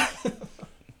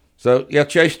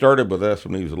 Chase started with us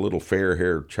when he was a little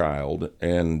fair-haired child,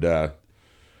 and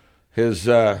has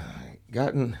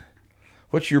gotten.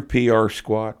 What's your PR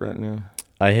squat right now?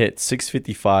 I hit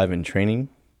 655 in training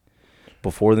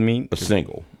before the meet. A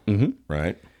single,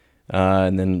 right?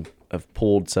 And then I've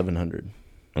pulled 700.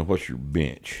 And what's your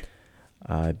bench?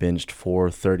 I benched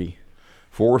 430.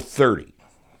 430.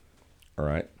 All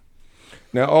right.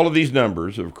 Now, all of these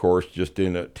numbers, of course, just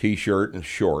in a T-shirt and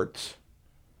shorts.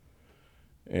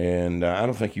 And I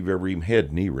don't think you've ever even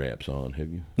had knee wraps on, have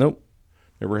you? Nope.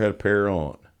 Never had a pair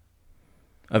on.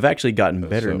 I've actually gotten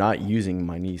better not using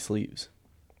my knee sleeves,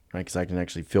 right? Because I can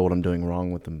actually feel what I'm doing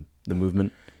wrong with the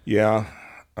movement. Yeah.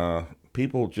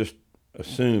 People just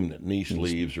assume that knee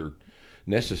sleeves are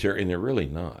necessary, and they're really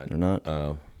not. They're not.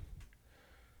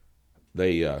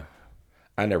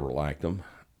 I never liked them.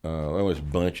 I was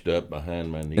bunched up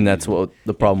behind my knees. And that's what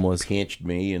the problem was. Pinched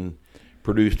me and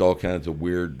produced all kinds of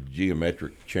weird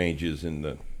geometric changes in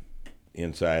the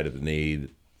inside of the knee that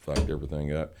fucked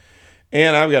everything up.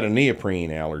 And I've got a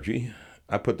neoprene allergy.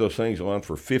 I put those things on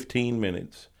for 15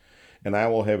 minutes, and I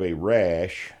will have a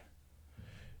rash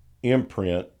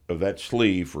imprint of that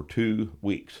sleeve for 2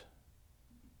 weeks.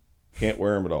 Can't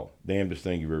wear them at all. Damnedest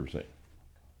thing you've ever seen.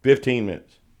 15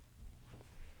 minutes.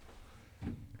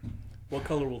 What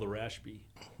color will the rash be?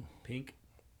 Pink?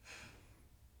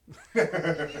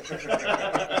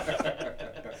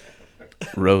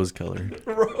 Rose color.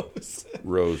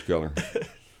 Rose color.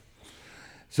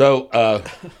 So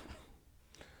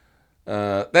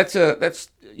that's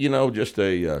just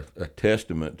a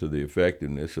testament to the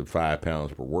effectiveness of 5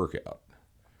 pounds per workout.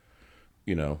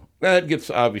 Now it gets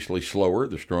obviously slower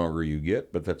the stronger you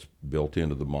get, but that's built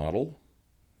into the model.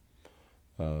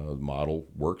 The model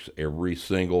works every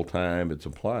single time it's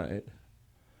applied,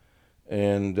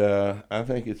 and I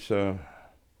think it's. And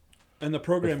the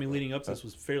programming leading up to this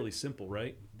was fairly simple,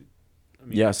 right?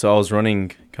 Yeah, so I was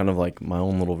running kind of like my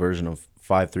own little version of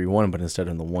 5-3-1, but instead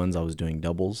of the ones, I was doing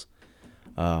doubles.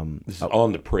 This is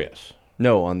on the press.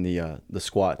 No, on the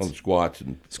squats. On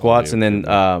the squats and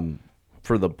then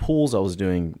for the pulls, I was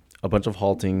doing a bunch of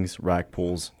haltings, rack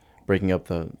pulls, breaking up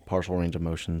the partial range of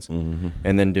motions,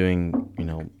 and then doing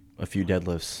a few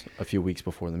deadlifts a few weeks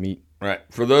before the meet. Right.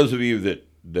 For those of you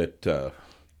that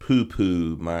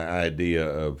poo-poo my idea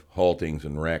of haltings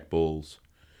and rack pulls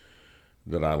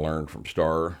that I learned from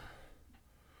Star,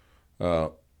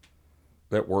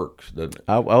 that works, doesn't it?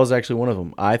 I was actually one of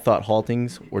them. I thought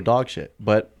haltings were dog shit,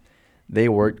 but they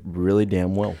worked really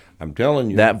damn well. I'm telling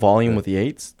you. That volume with the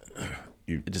eights,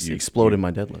 it just exploded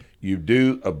my deadlift. You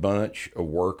do a bunch of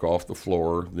work off the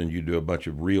floor, then you do a bunch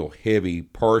of real heavy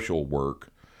partial work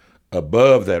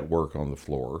above that work on the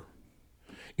floor,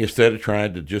 instead of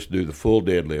trying to just do the full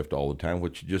deadlift all the time,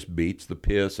 which just beats the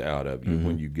piss out of you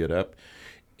when you get up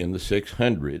in the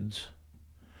 600s.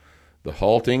 The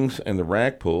haltings and the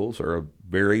rack pulls are a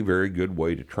very, very good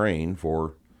way to train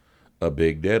for a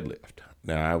big deadlift.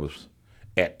 Now, I was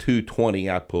at 220,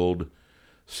 I pulled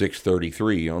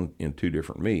 633 in 2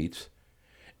 different meets.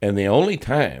 And the only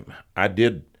time I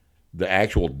did the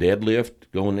actual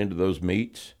deadlift going into those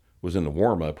meets was in the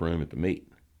warm-up room at the meet.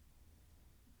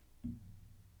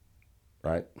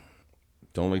 Right?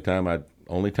 It's the only time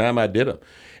I did them.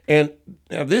 And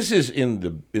now this is in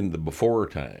the before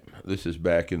time. This is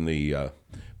back in the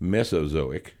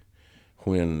Mesozoic,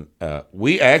 when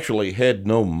we actually had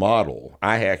no model.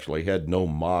 I actually had no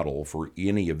model for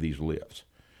any of these lifts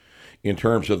in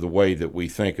terms of the way that we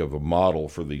think of a model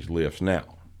for these lifts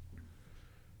now.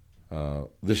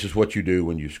 This is what you do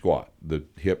when you squat. The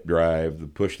hip drive, the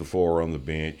push the floor on the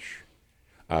bench.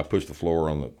 I push the floor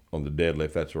on the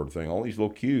deadlift, that sort of thing. All these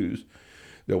little cues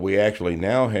that we actually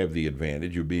now have the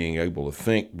advantage of being able to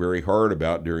think very hard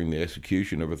about during the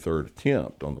execution of a third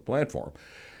attempt on the platform.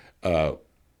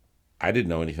 I didn't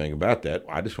know anything about that.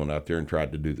 I just went out there and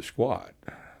tried to do the squat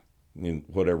in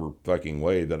whatever fucking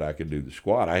way that I could do the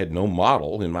squat. I had no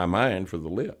model in my mind for the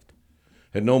lift.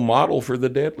 Had no model for the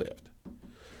deadlift.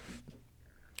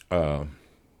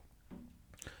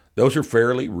 Those are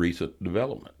fairly recent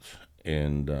developments.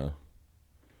 And,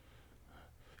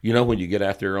 when you get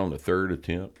out there on the third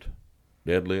attempt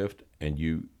deadlift and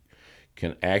you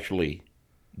can actually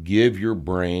give your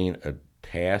brain a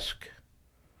task,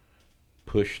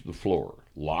 push the floor,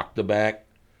 lock the back,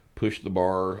 push the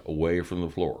bar away from the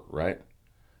floor, right?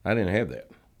 I didn't have that.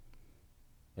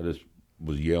 I just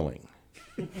was yelling.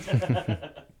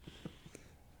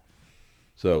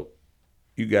 So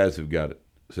you guys have got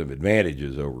some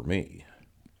advantages over me.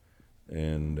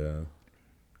 And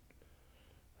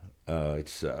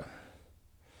I'd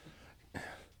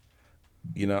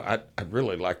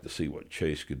really like to see what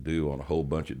Chase could do on a whole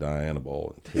bunch of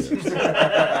Dianabol and tests.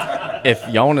 If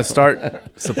y'all want to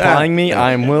start supplying me,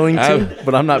 I'm willing to,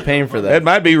 but I'm not paying for that. It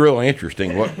might be real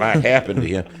interesting what might happen to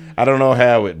him. I don't know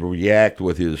how it would react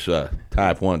with his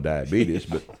type 1 diabetes,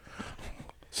 but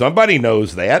somebody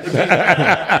knows that.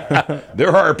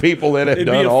 There are people that have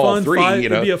done all three.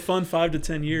 It'd be a fun 5 to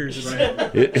 10 years. Just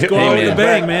go out with a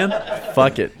bang, man.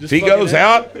 Fuck it. If he goes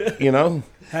out,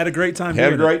 had a great time.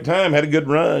 Had a great time. Had a good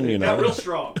run. Got real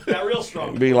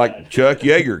strong. Be like Chuck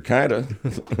Yeager, kind of.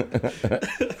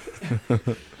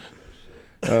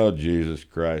 Oh, Jesus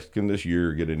Christ! Can this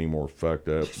year get any more fucked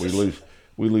up? We lose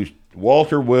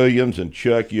Walter Williams and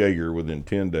Chuck Yeager within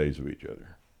 10 days of each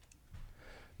other.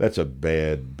 That's a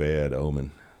bad, bad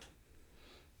omen.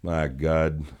 My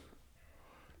God,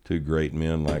 two great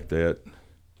men like that.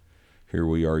 Here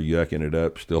we are yucking it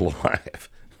up, still alive.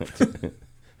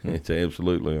 It's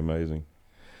absolutely amazing.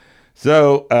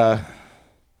 So,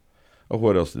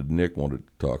 what else did Nick want to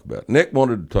talk about? Nick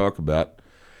wanted to talk about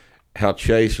how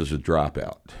Chase is a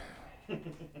dropout.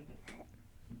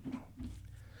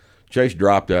 Chase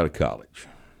dropped out of college.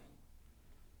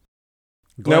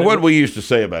 Now, what we used to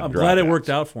say about I'm dropouts. glad it worked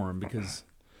out for him because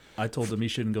I told him he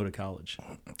shouldn't go to college.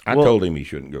 I told him he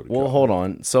shouldn't go to college. Well, hold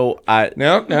on. So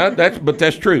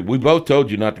that's true. We both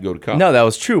told you not to go to college. No, that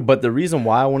was true. But the reason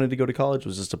why I wanted to go to college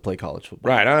was just to play college football.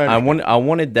 Right. I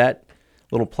wanted that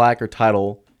little plaque or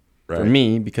title for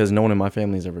me because no one in my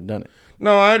family has ever done it.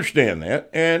 No, I understand that.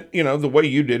 And, the way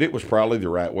you did it was probably the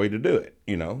right way to do it.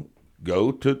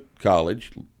 Go to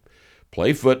college,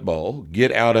 play football,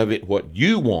 get out of it what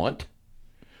you want,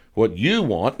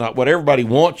 not what everybody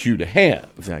wants you to have,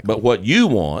 exactly. But what you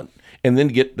want, and then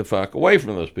get the fuck away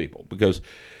from those people. Because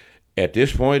at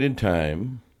this point in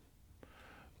time,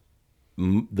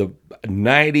 the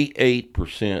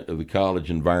 98% of the college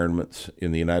environments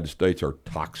in the United States are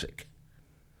toxic.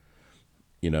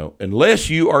 Unless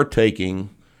you are taking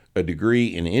a degree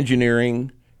in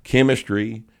engineering,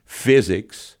 chemistry,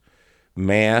 physics,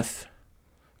 math,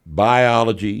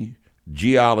 biology,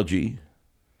 geology,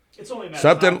 it's only a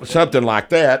matter something like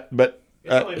that. But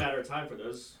it's only a matter of time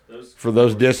for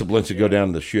those disciplines to go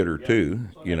down the shitter too.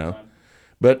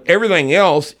 But everything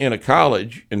else in a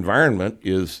college environment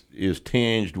is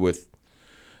tinged with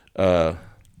the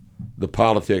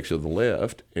politics of the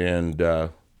left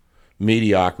and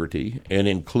mediocrity and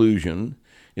inclusion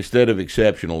instead of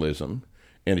exceptionalism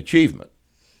and achievement.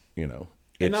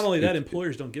 And not only that,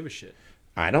 employers don't give a shit.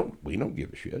 We don't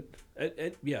give a shit.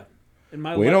 Yeah. In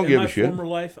my former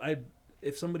life,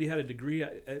 if somebody had a degree,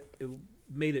 it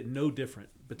made it no different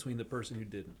between the person who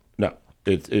didn't. No.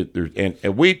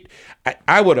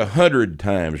 I would 100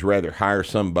 times rather hire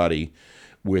somebody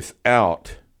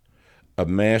without a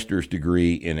master's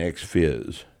degree in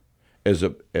ex-phys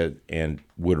and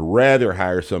would rather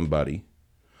hire somebody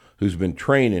who's been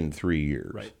training 3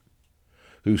 years, right,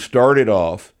 who started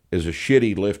off as a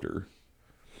shitty lifter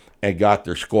and got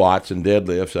their squats and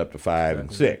deadlifts up to 5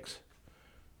 and 6,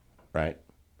 right?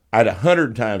 I'd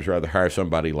 100 times rather hire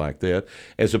somebody like that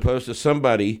as opposed to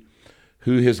somebody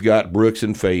who has got Brooks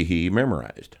and Fahey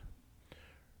memorized,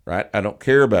 right? I don't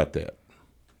care about that.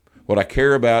 What I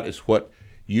care about is what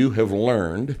you have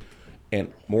learned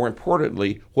and, more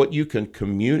importantly, what you can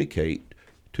communicate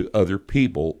to other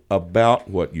people about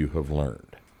what you have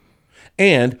learned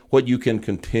and what you can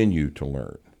continue to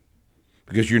learn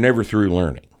because you're never through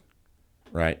learning,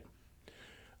 right?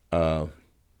 One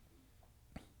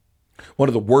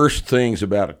of the worst things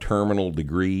about a terminal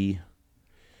degree,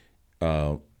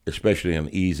 especially in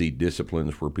easy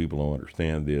disciplines where people don't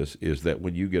understand this, is that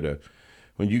when you get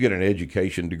an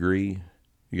education degree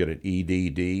you got an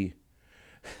EDD,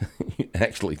 you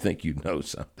actually think you know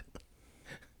something.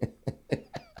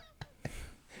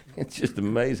 It's just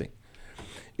amazing.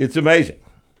 It's amazing.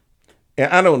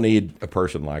 And I don't need a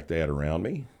person like that around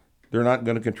me. They're not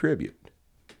going to contribute.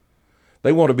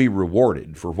 They want to be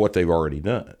rewarded for what they've already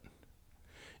done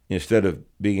instead of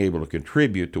being able to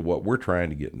contribute to what we're trying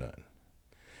to get done.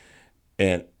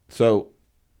 And so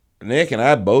Nick and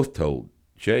I both told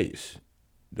Chase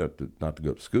not to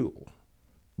go to school,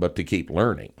 but to keep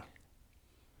learning.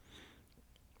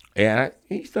 And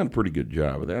he's done a pretty good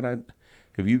job of that.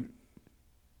 Have you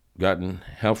gotten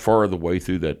how far the way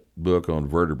through that book on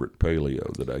vertebrate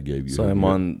paleo that I gave you? So I'm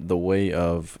on the way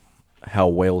of how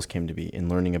whales came to be and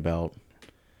learning about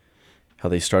how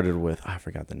they started with, I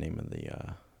forgot the name of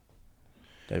the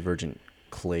divergent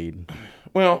clade.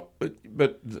 Well,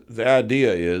 but the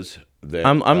idea is that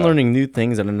I'm learning new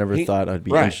things that I never thought I'd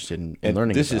be interested in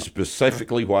learning this about. Is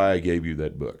specifically why I gave you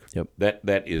that book. Yep.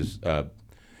 That is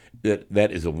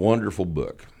a wonderful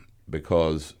book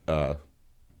because what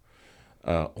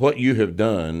you have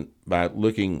done by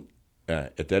looking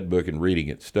at that book and reading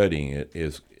it, studying it,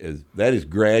 is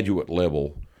graduate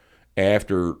level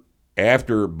after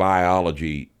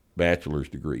biology bachelor's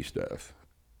degree stuff.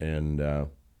 And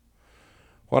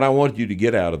what I wanted you to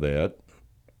get out of that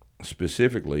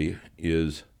specifically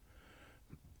is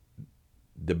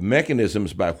the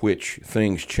mechanisms by which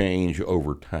things change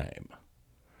over time.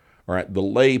 All right, the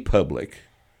lay public,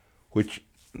 which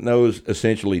knows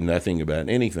essentially nothing about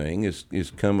anything,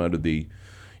 is come under the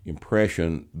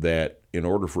impression that in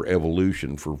order for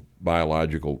evolution, for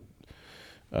biological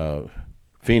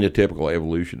phenotypical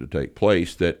evolution to take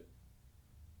place, that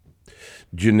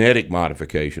genetic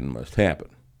modification must happen.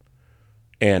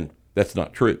 And that's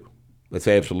not true. That's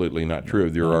absolutely not true.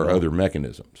 There are other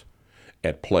mechanisms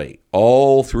at play.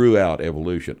 All throughout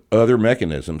evolution, other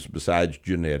mechanisms besides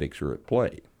genetics are at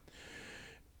play.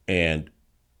 And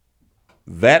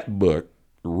that book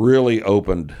really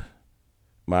opened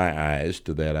my eyes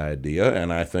to that idea,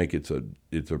 and I think it's a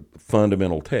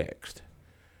fundamental text.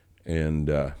 And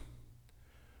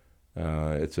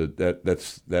I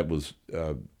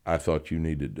thought you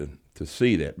needed to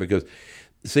see that because,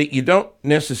 see, you don't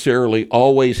necessarily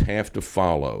always have to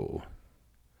follow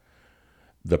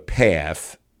the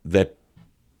path that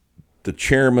the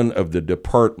chairman of the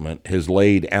department has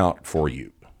laid out for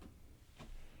you,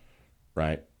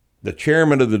 right? The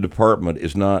chairman of the department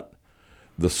is not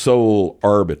the sole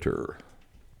arbiter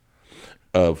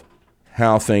of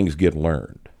how things get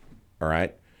learned, all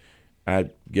right?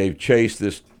 I gave Chase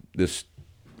this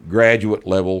graduate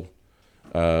level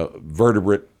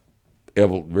vertebrate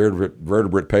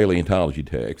paleontology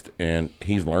text, and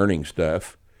he's learning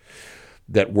stuff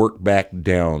that work back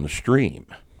downstream.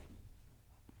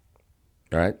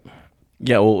 All right?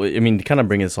 Yeah, well, I mean, to kind of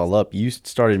bring this all up, you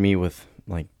started me with,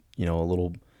 like, a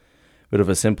little bit of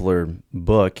a simpler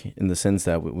book in the sense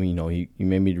that, you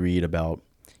made me read about,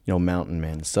 Mountain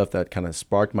Man, stuff that kind of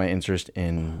sparked my interest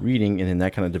in reading, and then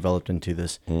that kind of developed into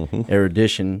this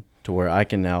erudition to where I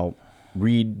can now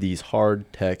read these hard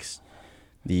texts,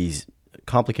 these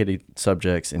complicated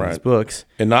subjects in these books,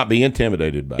 and not be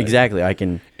intimidated by it. Exactly. I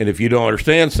can. And if you don't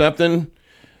understand something,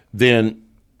 then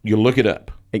you look it up.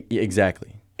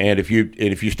 Exactly. And if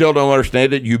you still don't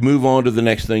understand it, you move on to the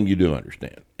next thing you do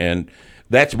understand. And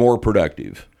that's more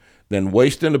productive than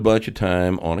wasting a bunch of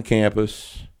time on a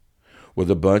campus with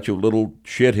a bunch of little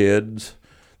shitheads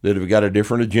that have got a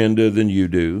different agenda than you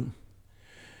do.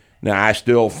 Now, I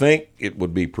still think it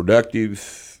would be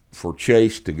productive for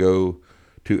Chase to go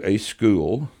to a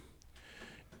school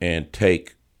and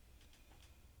take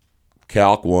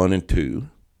Calc 1 and 2.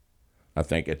 I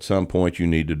think at some point you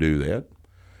need to do that.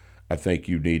 I think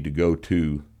you need to go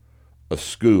to a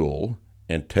school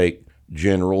and take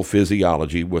general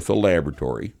physiology with a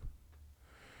laboratory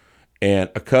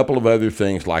and a couple of other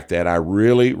things like that. I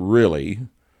really, really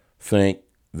think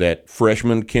that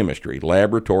freshman chemistry,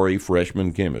 laboratory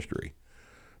freshman chemistry,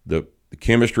 the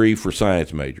chemistry for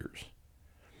science majors,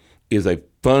 is a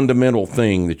fundamental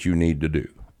thing that you need to do.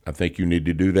 I think you need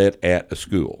to do that at a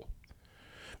school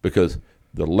because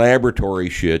the laboratory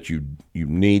shit, you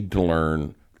need to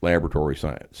learn laboratory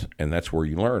science, and that's where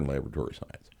you learn laboratory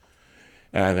science.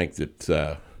 And I think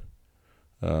that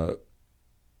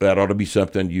that ought to be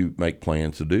something you make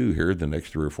plans to do here the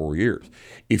next 3 or 4 years.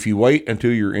 If you wait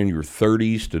until you're in your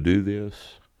 30s to do this,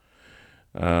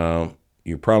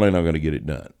 you're probably not going to get it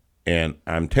done. And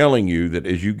I'm telling you that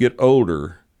as you get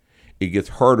older, it gets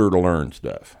harder to learn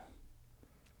stuff.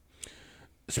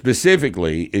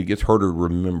 Specifically, it gets harder to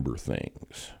remember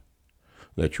things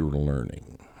that you're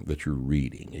learning, that you're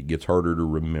reading. It gets harder to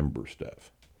remember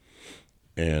stuff.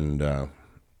 And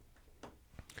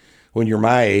when you're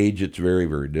my age, it's very,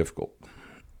 very difficult.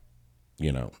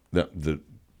 You know, the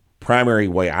primary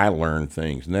way I learn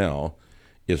things now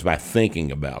is by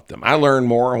thinking about them. I learn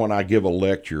more when I give a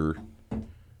lecture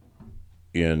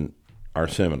in our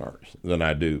seminars than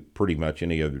I do pretty much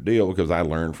any other deal, because I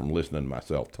learn from listening to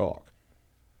myself talk,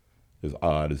 as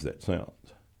odd as that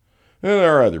sounds. And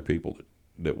there are other people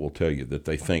that will tell you that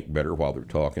they think better while they're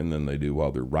talking than they do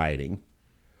while they're writing.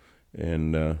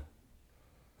 And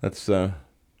that's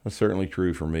certainly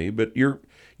true for me. But you're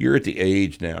at the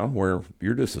age now where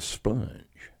you're just a sponge,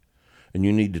 and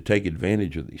you need to take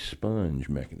advantage of the sponge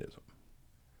mechanism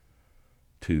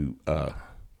to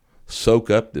soak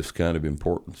up this kind of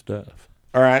important stuff.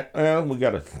 All right, well,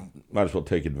 might as well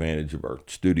take advantage of our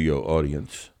studio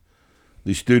audience.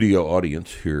 The studio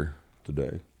audience here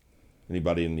today.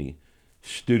 Anybody in the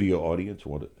studio audience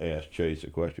want to ask Chase a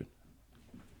question?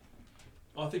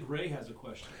 Oh, I think Ray has a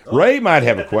question. Ray might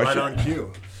have a question. Right on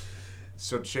cue.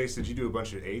 So, Chase, did you do a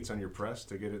bunch of 8s on your press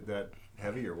to get it that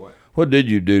heavy, or what? What did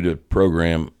you do to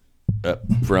program up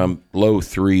from low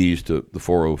 3s to the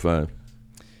 405?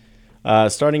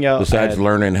 Starting out, besides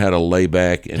learning how to lay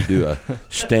back and do a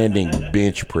standing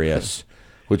bench press,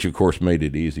 which of course made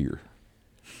it easier.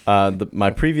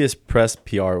 My previous press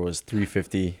PR was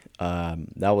 350.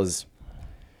 That was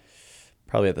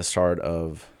probably at the start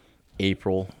of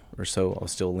April or so. I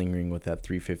was still lingering with that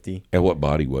 350. And what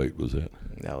body weight was that?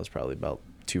 That was probably about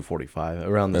 245,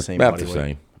 around the same about body the weight.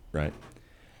 Same, right?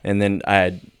 And then I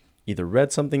had either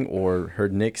read something or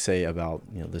heard Nick say about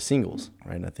the singles,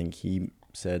 right? And I think he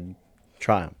said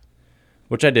try them,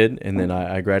 which I did. And then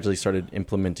I gradually started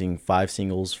implementing 5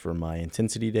 singles for my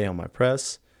intensity day on my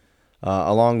press,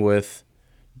 along with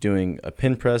doing a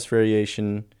pin press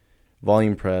variation,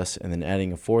 volume press, and then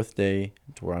adding a 4th day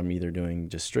to where I'm either doing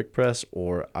just strict press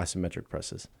or isometric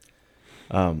presses.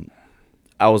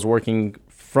 I was working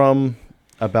from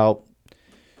about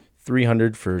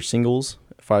 300 for singles,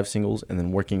 5 singles, and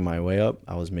then working my way up.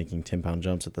 I was making 10-pound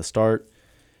jumps at the start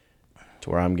to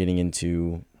where I'm getting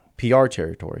into PR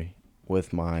territory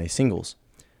with my singles.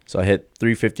 So I hit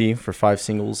 350 for 5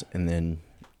 singles, and then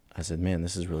I said, man,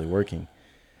 this is really working.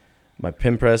 My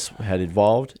pin press had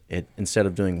evolved. Instead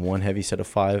of doing one heavy set of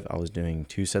 5, I was doing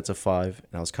 2 sets of 5,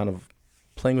 and I was kind of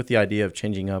playing with the idea of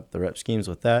changing up the rep schemes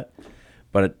with that.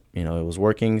 But it was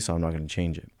working, so I'm not going to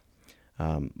change it.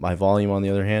 My volume, on the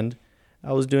other hand,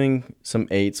 I was doing some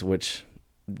 8s, which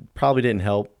probably didn't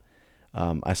help.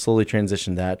 I slowly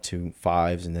transitioned that to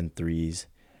 5s and then 3s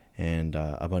and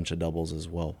a bunch of doubles as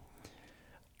well.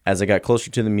 As I got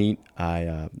closer to the meet,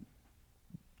 I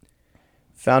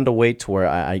found a weight to where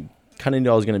I kind of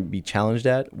knew I was going to be challenged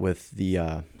at with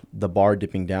the bar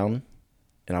dipping down,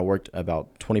 and I worked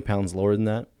about 20 pounds lower than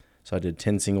that. So I did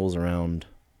 10 singles around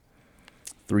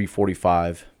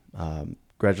 345,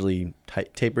 gradually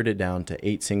tapered it down to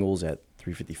 8 singles at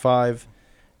 355,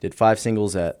 did 5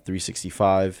 singles at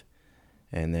 365,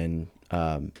 and then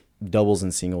doubles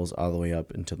and singles all the way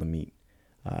up until the meet.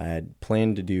 I had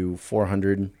planned to do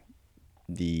 400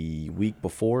 the week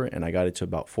before, and I got it to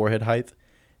about forehead height,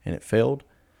 and it failed.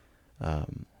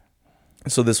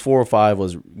 So this 405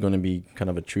 was going to be kind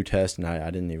of a true test, and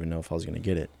I didn't even know if I was going to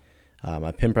get it.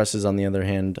 My pin presses, on the other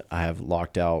hand, I have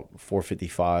locked out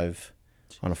 455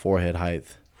 on a forehead height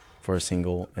for a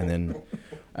single, and then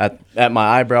at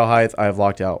my eyebrow height, I have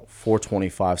locked out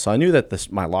 425. So I knew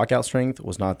that my lockout strength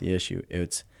was not the issue.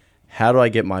 It's how do I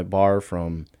get my bar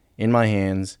from in my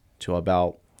hands to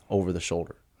about over the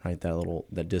shoulder, right?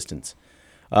 That distance.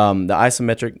 The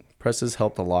isometric presses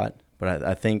helped a lot, but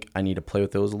I think I need to play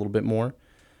with those a little bit more.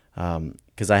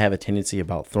 Because I have a tendency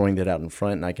about throwing that out in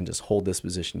front, and I can just hold this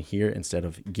position here instead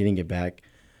of getting it back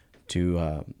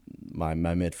to my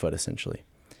midfoot, essentially.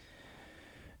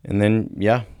 And then,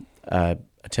 I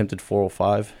attempted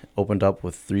 405, opened up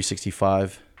with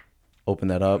 365, opened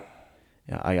that up.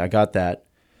 I got that.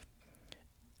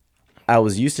 I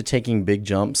was used to taking big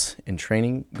jumps in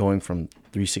training, going from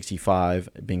 365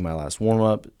 being my last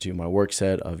warm-up to my work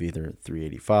set of either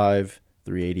 385,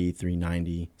 380,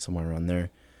 390, somewhere around there.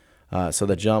 So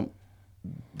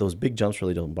those big jumps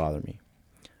really don't bother me.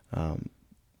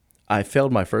 I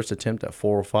failed my first attempt at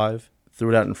 405, threw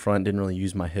it out in front, didn't really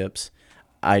use my hips.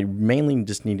 I mainly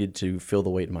just needed to feel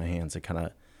the weight in my hands to kind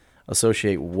of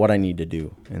associate what I need to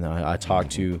do. And I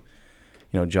talked to,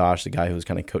 Josh, the guy who was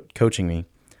kind of coaching me,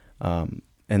 and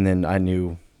then I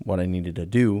knew what I needed to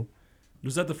do.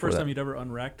 Was that the first time you'd ever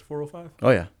unracked 405? Oh,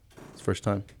 yeah. It's the first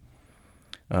time.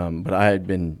 But I had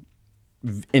been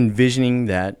envisioning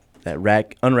that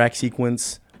unrack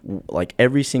sequence, like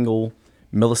every single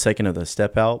millisecond of the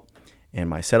step out and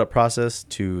my setup process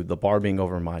to the bar being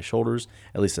over my shoulders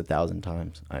at least 1,000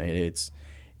 times.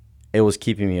 It was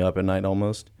keeping me up at night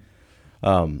almost.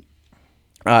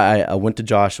 I went to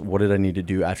Josh. What did I need to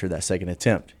do after that second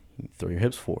attempt? Throw your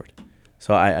hips forward.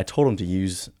 So I told him to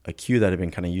use a cue that I've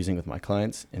been kind of using with my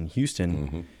clients in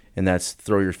Houston, and that's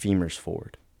throw your femurs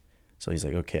forward. So he's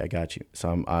like, okay, I got you.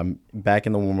 So I'm back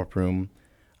in the warm-up room.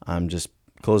 I'm just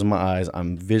closing my eyes.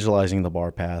 I'm visualizing the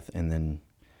bar path, and then,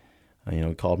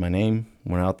 called my name,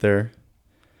 went out there.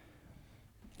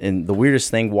 And the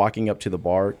weirdest thing, walking up to the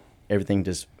bar, everything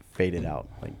just faded out.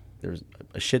 Like there was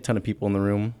a shit ton of people in the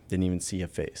room, didn't even see a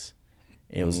face.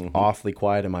 It was awfully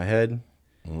quiet in my head.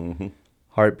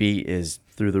 Heartbeat is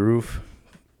through the roof.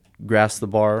 Grasped the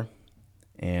bar,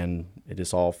 and it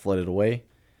just all flooded away.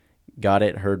 Got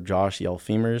it, heard Josh yell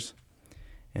femurs,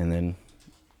 and then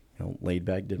laid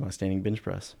back, did my standing bench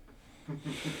press.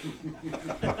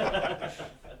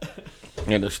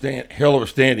 And hell of a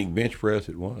standing bench press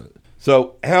it was.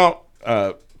 So how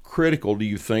critical do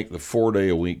you think the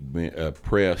 4-day-a-week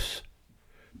press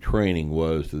training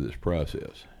was to this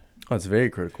process? Oh, it's very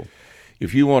critical.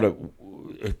 If you want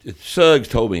to, Suggs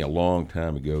told me a long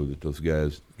time ago that those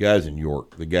guys in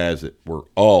York, the guys that were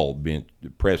all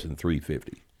pressing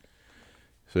 350,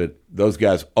 said those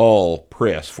guys all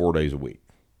press 4 days a week.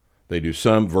 They do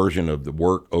some version of the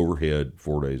work overhead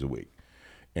 4 days a week.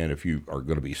 And if you are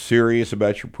going to be serious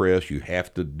about your press, you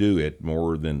have to do it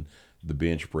more than the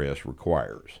bench press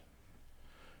requires,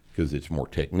 because it's more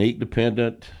technique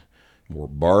dependent, more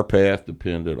bar path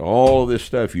dependent, all of this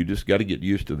stuff. You just got to get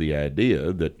used to the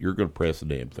idea that you're going to press the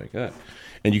damn thing up.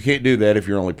 And you can't do that if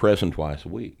you're only pressing twice a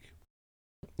week.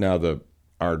 Now,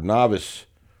 our novice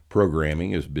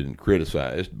programming has been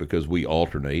criticized because we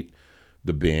alternate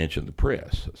the bench and the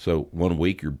press. So 1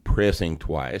 week you're pressing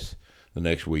twice, the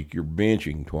next week you're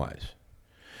benching twice.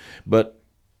 But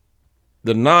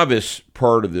the novice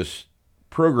part of this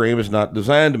program is not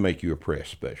designed to make you a press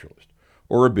specialist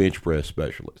or a bench press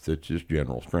specialist. It's just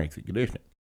general strength and conditioning.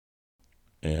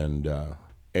 And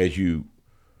as you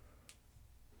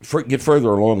get further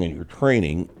along in your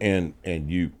training and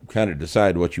you kind of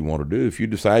decide what you want to do, if you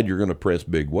decide you're going to press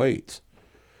big weights,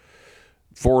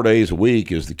 4 days a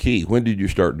week is the key. When did you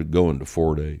start to go into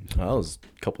 4 days? That was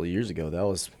a couple of years ago. That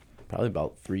was probably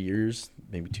about 3 years,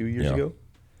 maybe 2 years ago.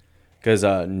 Because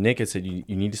Nick had said you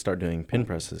need to start doing pin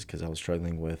presses, because I was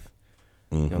struggling with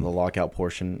the lockout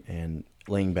portion and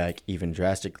laying back even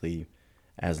drastically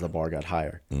as the bar got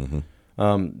higher.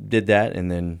 Did that,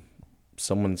 and then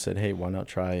someone said, hey, why not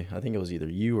try, I think it was either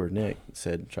you or Nick,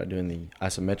 said try doing the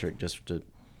isometric just to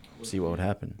see what would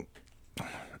happen.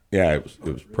 Yeah, it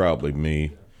was probably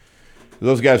me.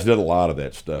 Those guys did a lot of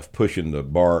that stuff, pushing the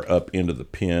bar up into the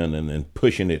pin and then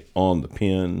pushing it on the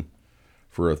pin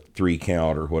for a 3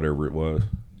 count or whatever it was.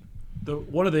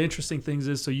 One of the interesting things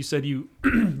is, so you said you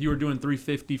were doing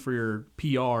 350 for your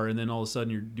PR, and then all of a sudden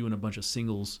you're doing a bunch of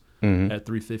singles at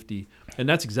 350, and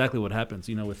that's exactly what happens.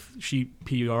 With she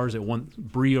PRs at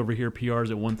Bree over here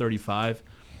PRs at 135.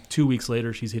 2 weeks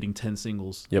later, she's hitting 10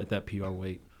 singles at that PR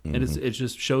weight, and it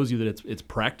just shows you that it's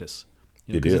practice.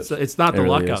 It is. It's not the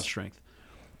really lockout is. strength.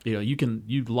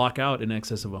 You lock out in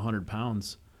excess of 100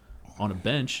 pounds on a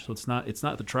bench, so it's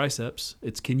not the triceps.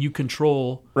 It's can you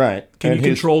control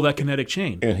control that kinetic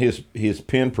chain? And his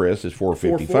pin press is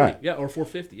 455. Or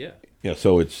 450, yeah. Yeah,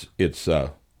 so it's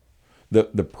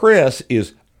the press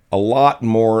is a lot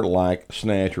more like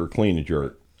snatch or clean and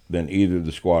jerk than either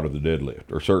the squat or the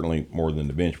deadlift, or certainly more than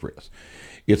the bench press.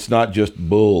 It's not just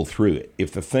bull through it.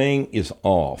 If the thing is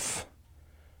off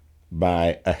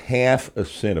by a half a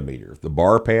centimeter, if the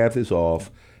bar path is off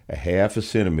a half a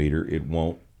centimeter, it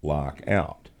won't lock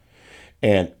out.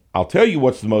 And I'll tell you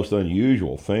what's the most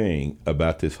unusual thing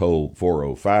about this whole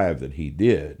 405 that he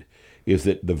did is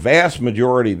that the vast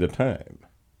majority of the time,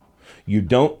 you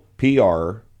don't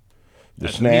PR the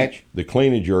snatch, the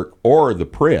clean and jerk, or the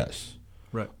press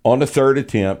on the third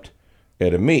attempt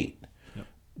at a meet. Yep.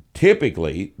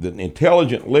 Typically, the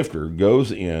intelligent lifter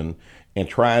goes in and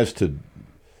tries to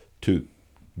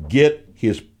get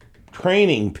his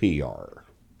training PR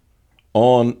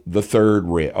on the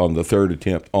third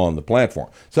attempt on the platform.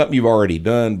 Something you've already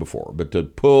done before, but to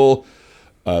pull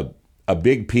a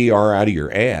big PR out of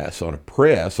your ass on a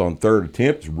press on third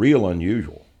attempt is real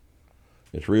unusual.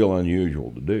 It's real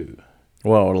unusual to do.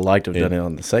 Well, I would have liked to have done it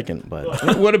on the second, but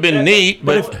It would have been neat,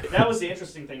 but that was the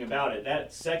interesting thing about it.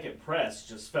 That second press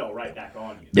just fell right back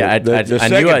on you. yeah, the I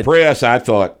second knew press, I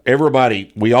thought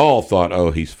we all thought,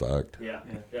 oh, he's fucked. Yeah.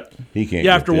 He can't.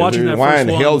 Yeah, get after this. watching that why first in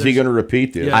the one, hell is he there's- going to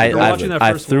repeat this? Yeah, after watching that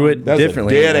I first threw one, it That's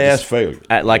differently. a dead ass failure.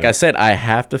 I said, I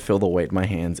have to feel the weight in my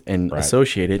hands and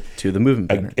associate it to the movement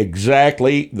pattern.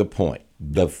 Exactly the point.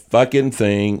 The fucking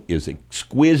thing is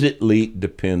exquisitely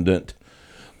dependent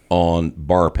on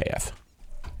bar path,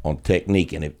 on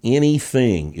technique. And if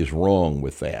anything is wrong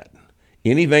with that,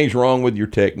 anything's wrong with your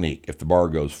technique. If the bar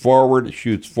goes forward, it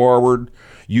shoots forward,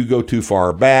 you go too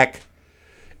far back,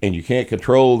 and you can't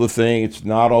control the thing, it's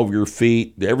not over your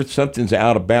feet, something's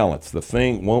out of balance, the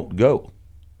thing won't go.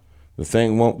 The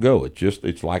thing won't go.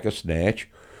 It's like a snatch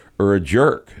or a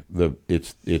jerk.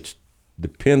 It's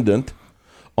dependent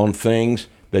on things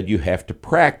that you have to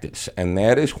practice, and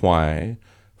that is why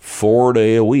 4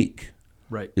 day a week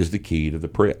is the key to the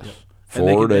press. Yep.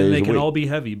 4 days and they a can week. all be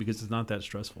heavy because it's not that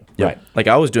stressful. Yeah. Right. Like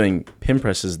I was doing pin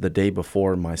presses the day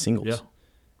before my singles. Yeah.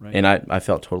 Right. And I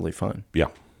felt totally fine. Yeah.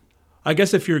 I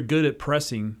guess if you're good at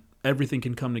pressing, everything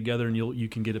can come together and you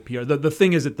can get a PR. The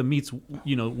thing is at the meets,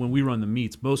 when we run the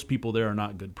meets, most people there are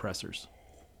not good pressers.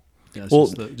 Yeah, it's Well,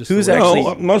 just who's the way- actually-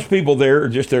 No, most people there are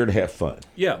just there to have fun.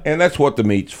 Yeah. And that's what the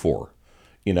meet's for.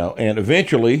 And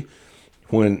eventually,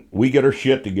 when we get our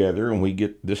shit together and we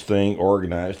get this thing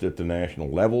organized at the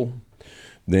national level,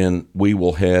 then we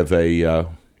will have a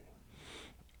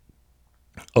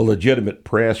legitimate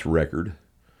press record,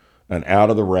 an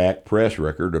out-of-the-rack press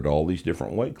record at all these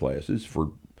different weight classes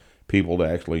for people to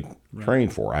actually train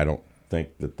for. I don't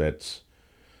think that that's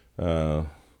going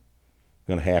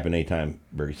to happen anytime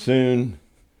very soon.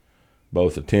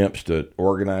 Both attempts to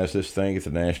organize this thing at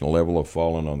the national level have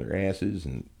fallen on their asses,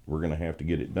 and we're going to have to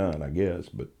get it done, I guess.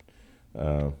 But,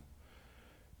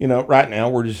 right now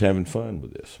we're just having fun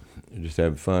with this. We're just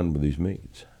having fun with these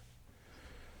meets.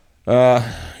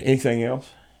 Anything else?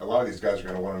 A lot of these guys are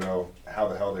going to want to know how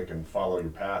the hell they can follow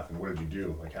your path and what did you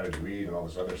do? Like, how did you eat and all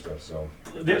this other stuff. So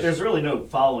There's really no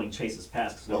following Chase's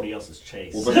path because nobody else is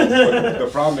Chase. Well, but the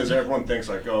problem is everyone thinks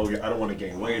like, oh, I don't want to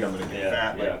gain weight, I'm going to get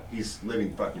fat. yeah. Like, he's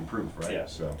living fucking proof, right? Yeah.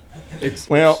 So It's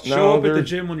Well, show no, up at the there's-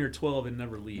 gym when you're 12 and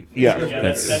never leave. Yeah.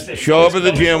 that's it. Show up at the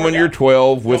Don't miss gym when you're workout.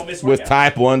 12 Don't miss with workout.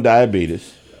 type 1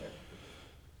 diabetes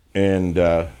and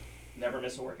Never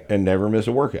miss a workout. never miss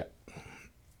a workout.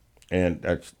 And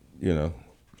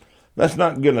that's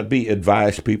not going to be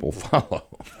advice people follow,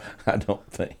 I don't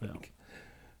think.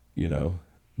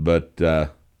 But,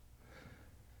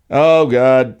 oh,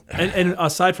 God. And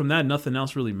aside from that, nothing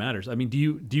else really matters. I mean, do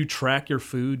you track your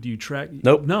food? Do you track?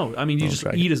 Nope. No. I mean, you Don't just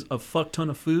track eat a fuck ton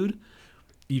of food.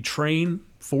 You train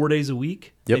 4 days a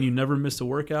week, Yep. and you never miss a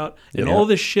workout. And Yeah. all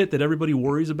this shit that everybody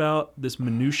worries about, this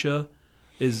minutia,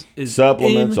 is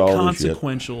Supplements, all this shit.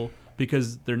 inconsequential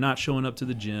because they're not showing up to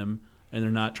the gym and they're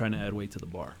not trying to add weight to the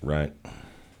bar. Right.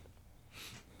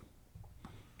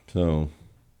 So,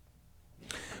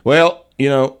 well,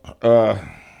 I'd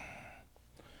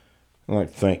like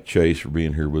to thank Chase for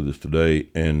being here with us today.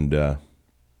 And, I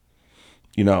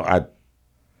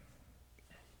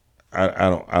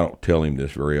don't tell him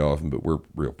this very often, but we're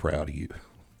real proud of you.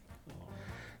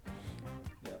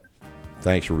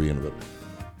 Thanks for being with us.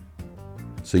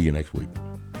 See you next week.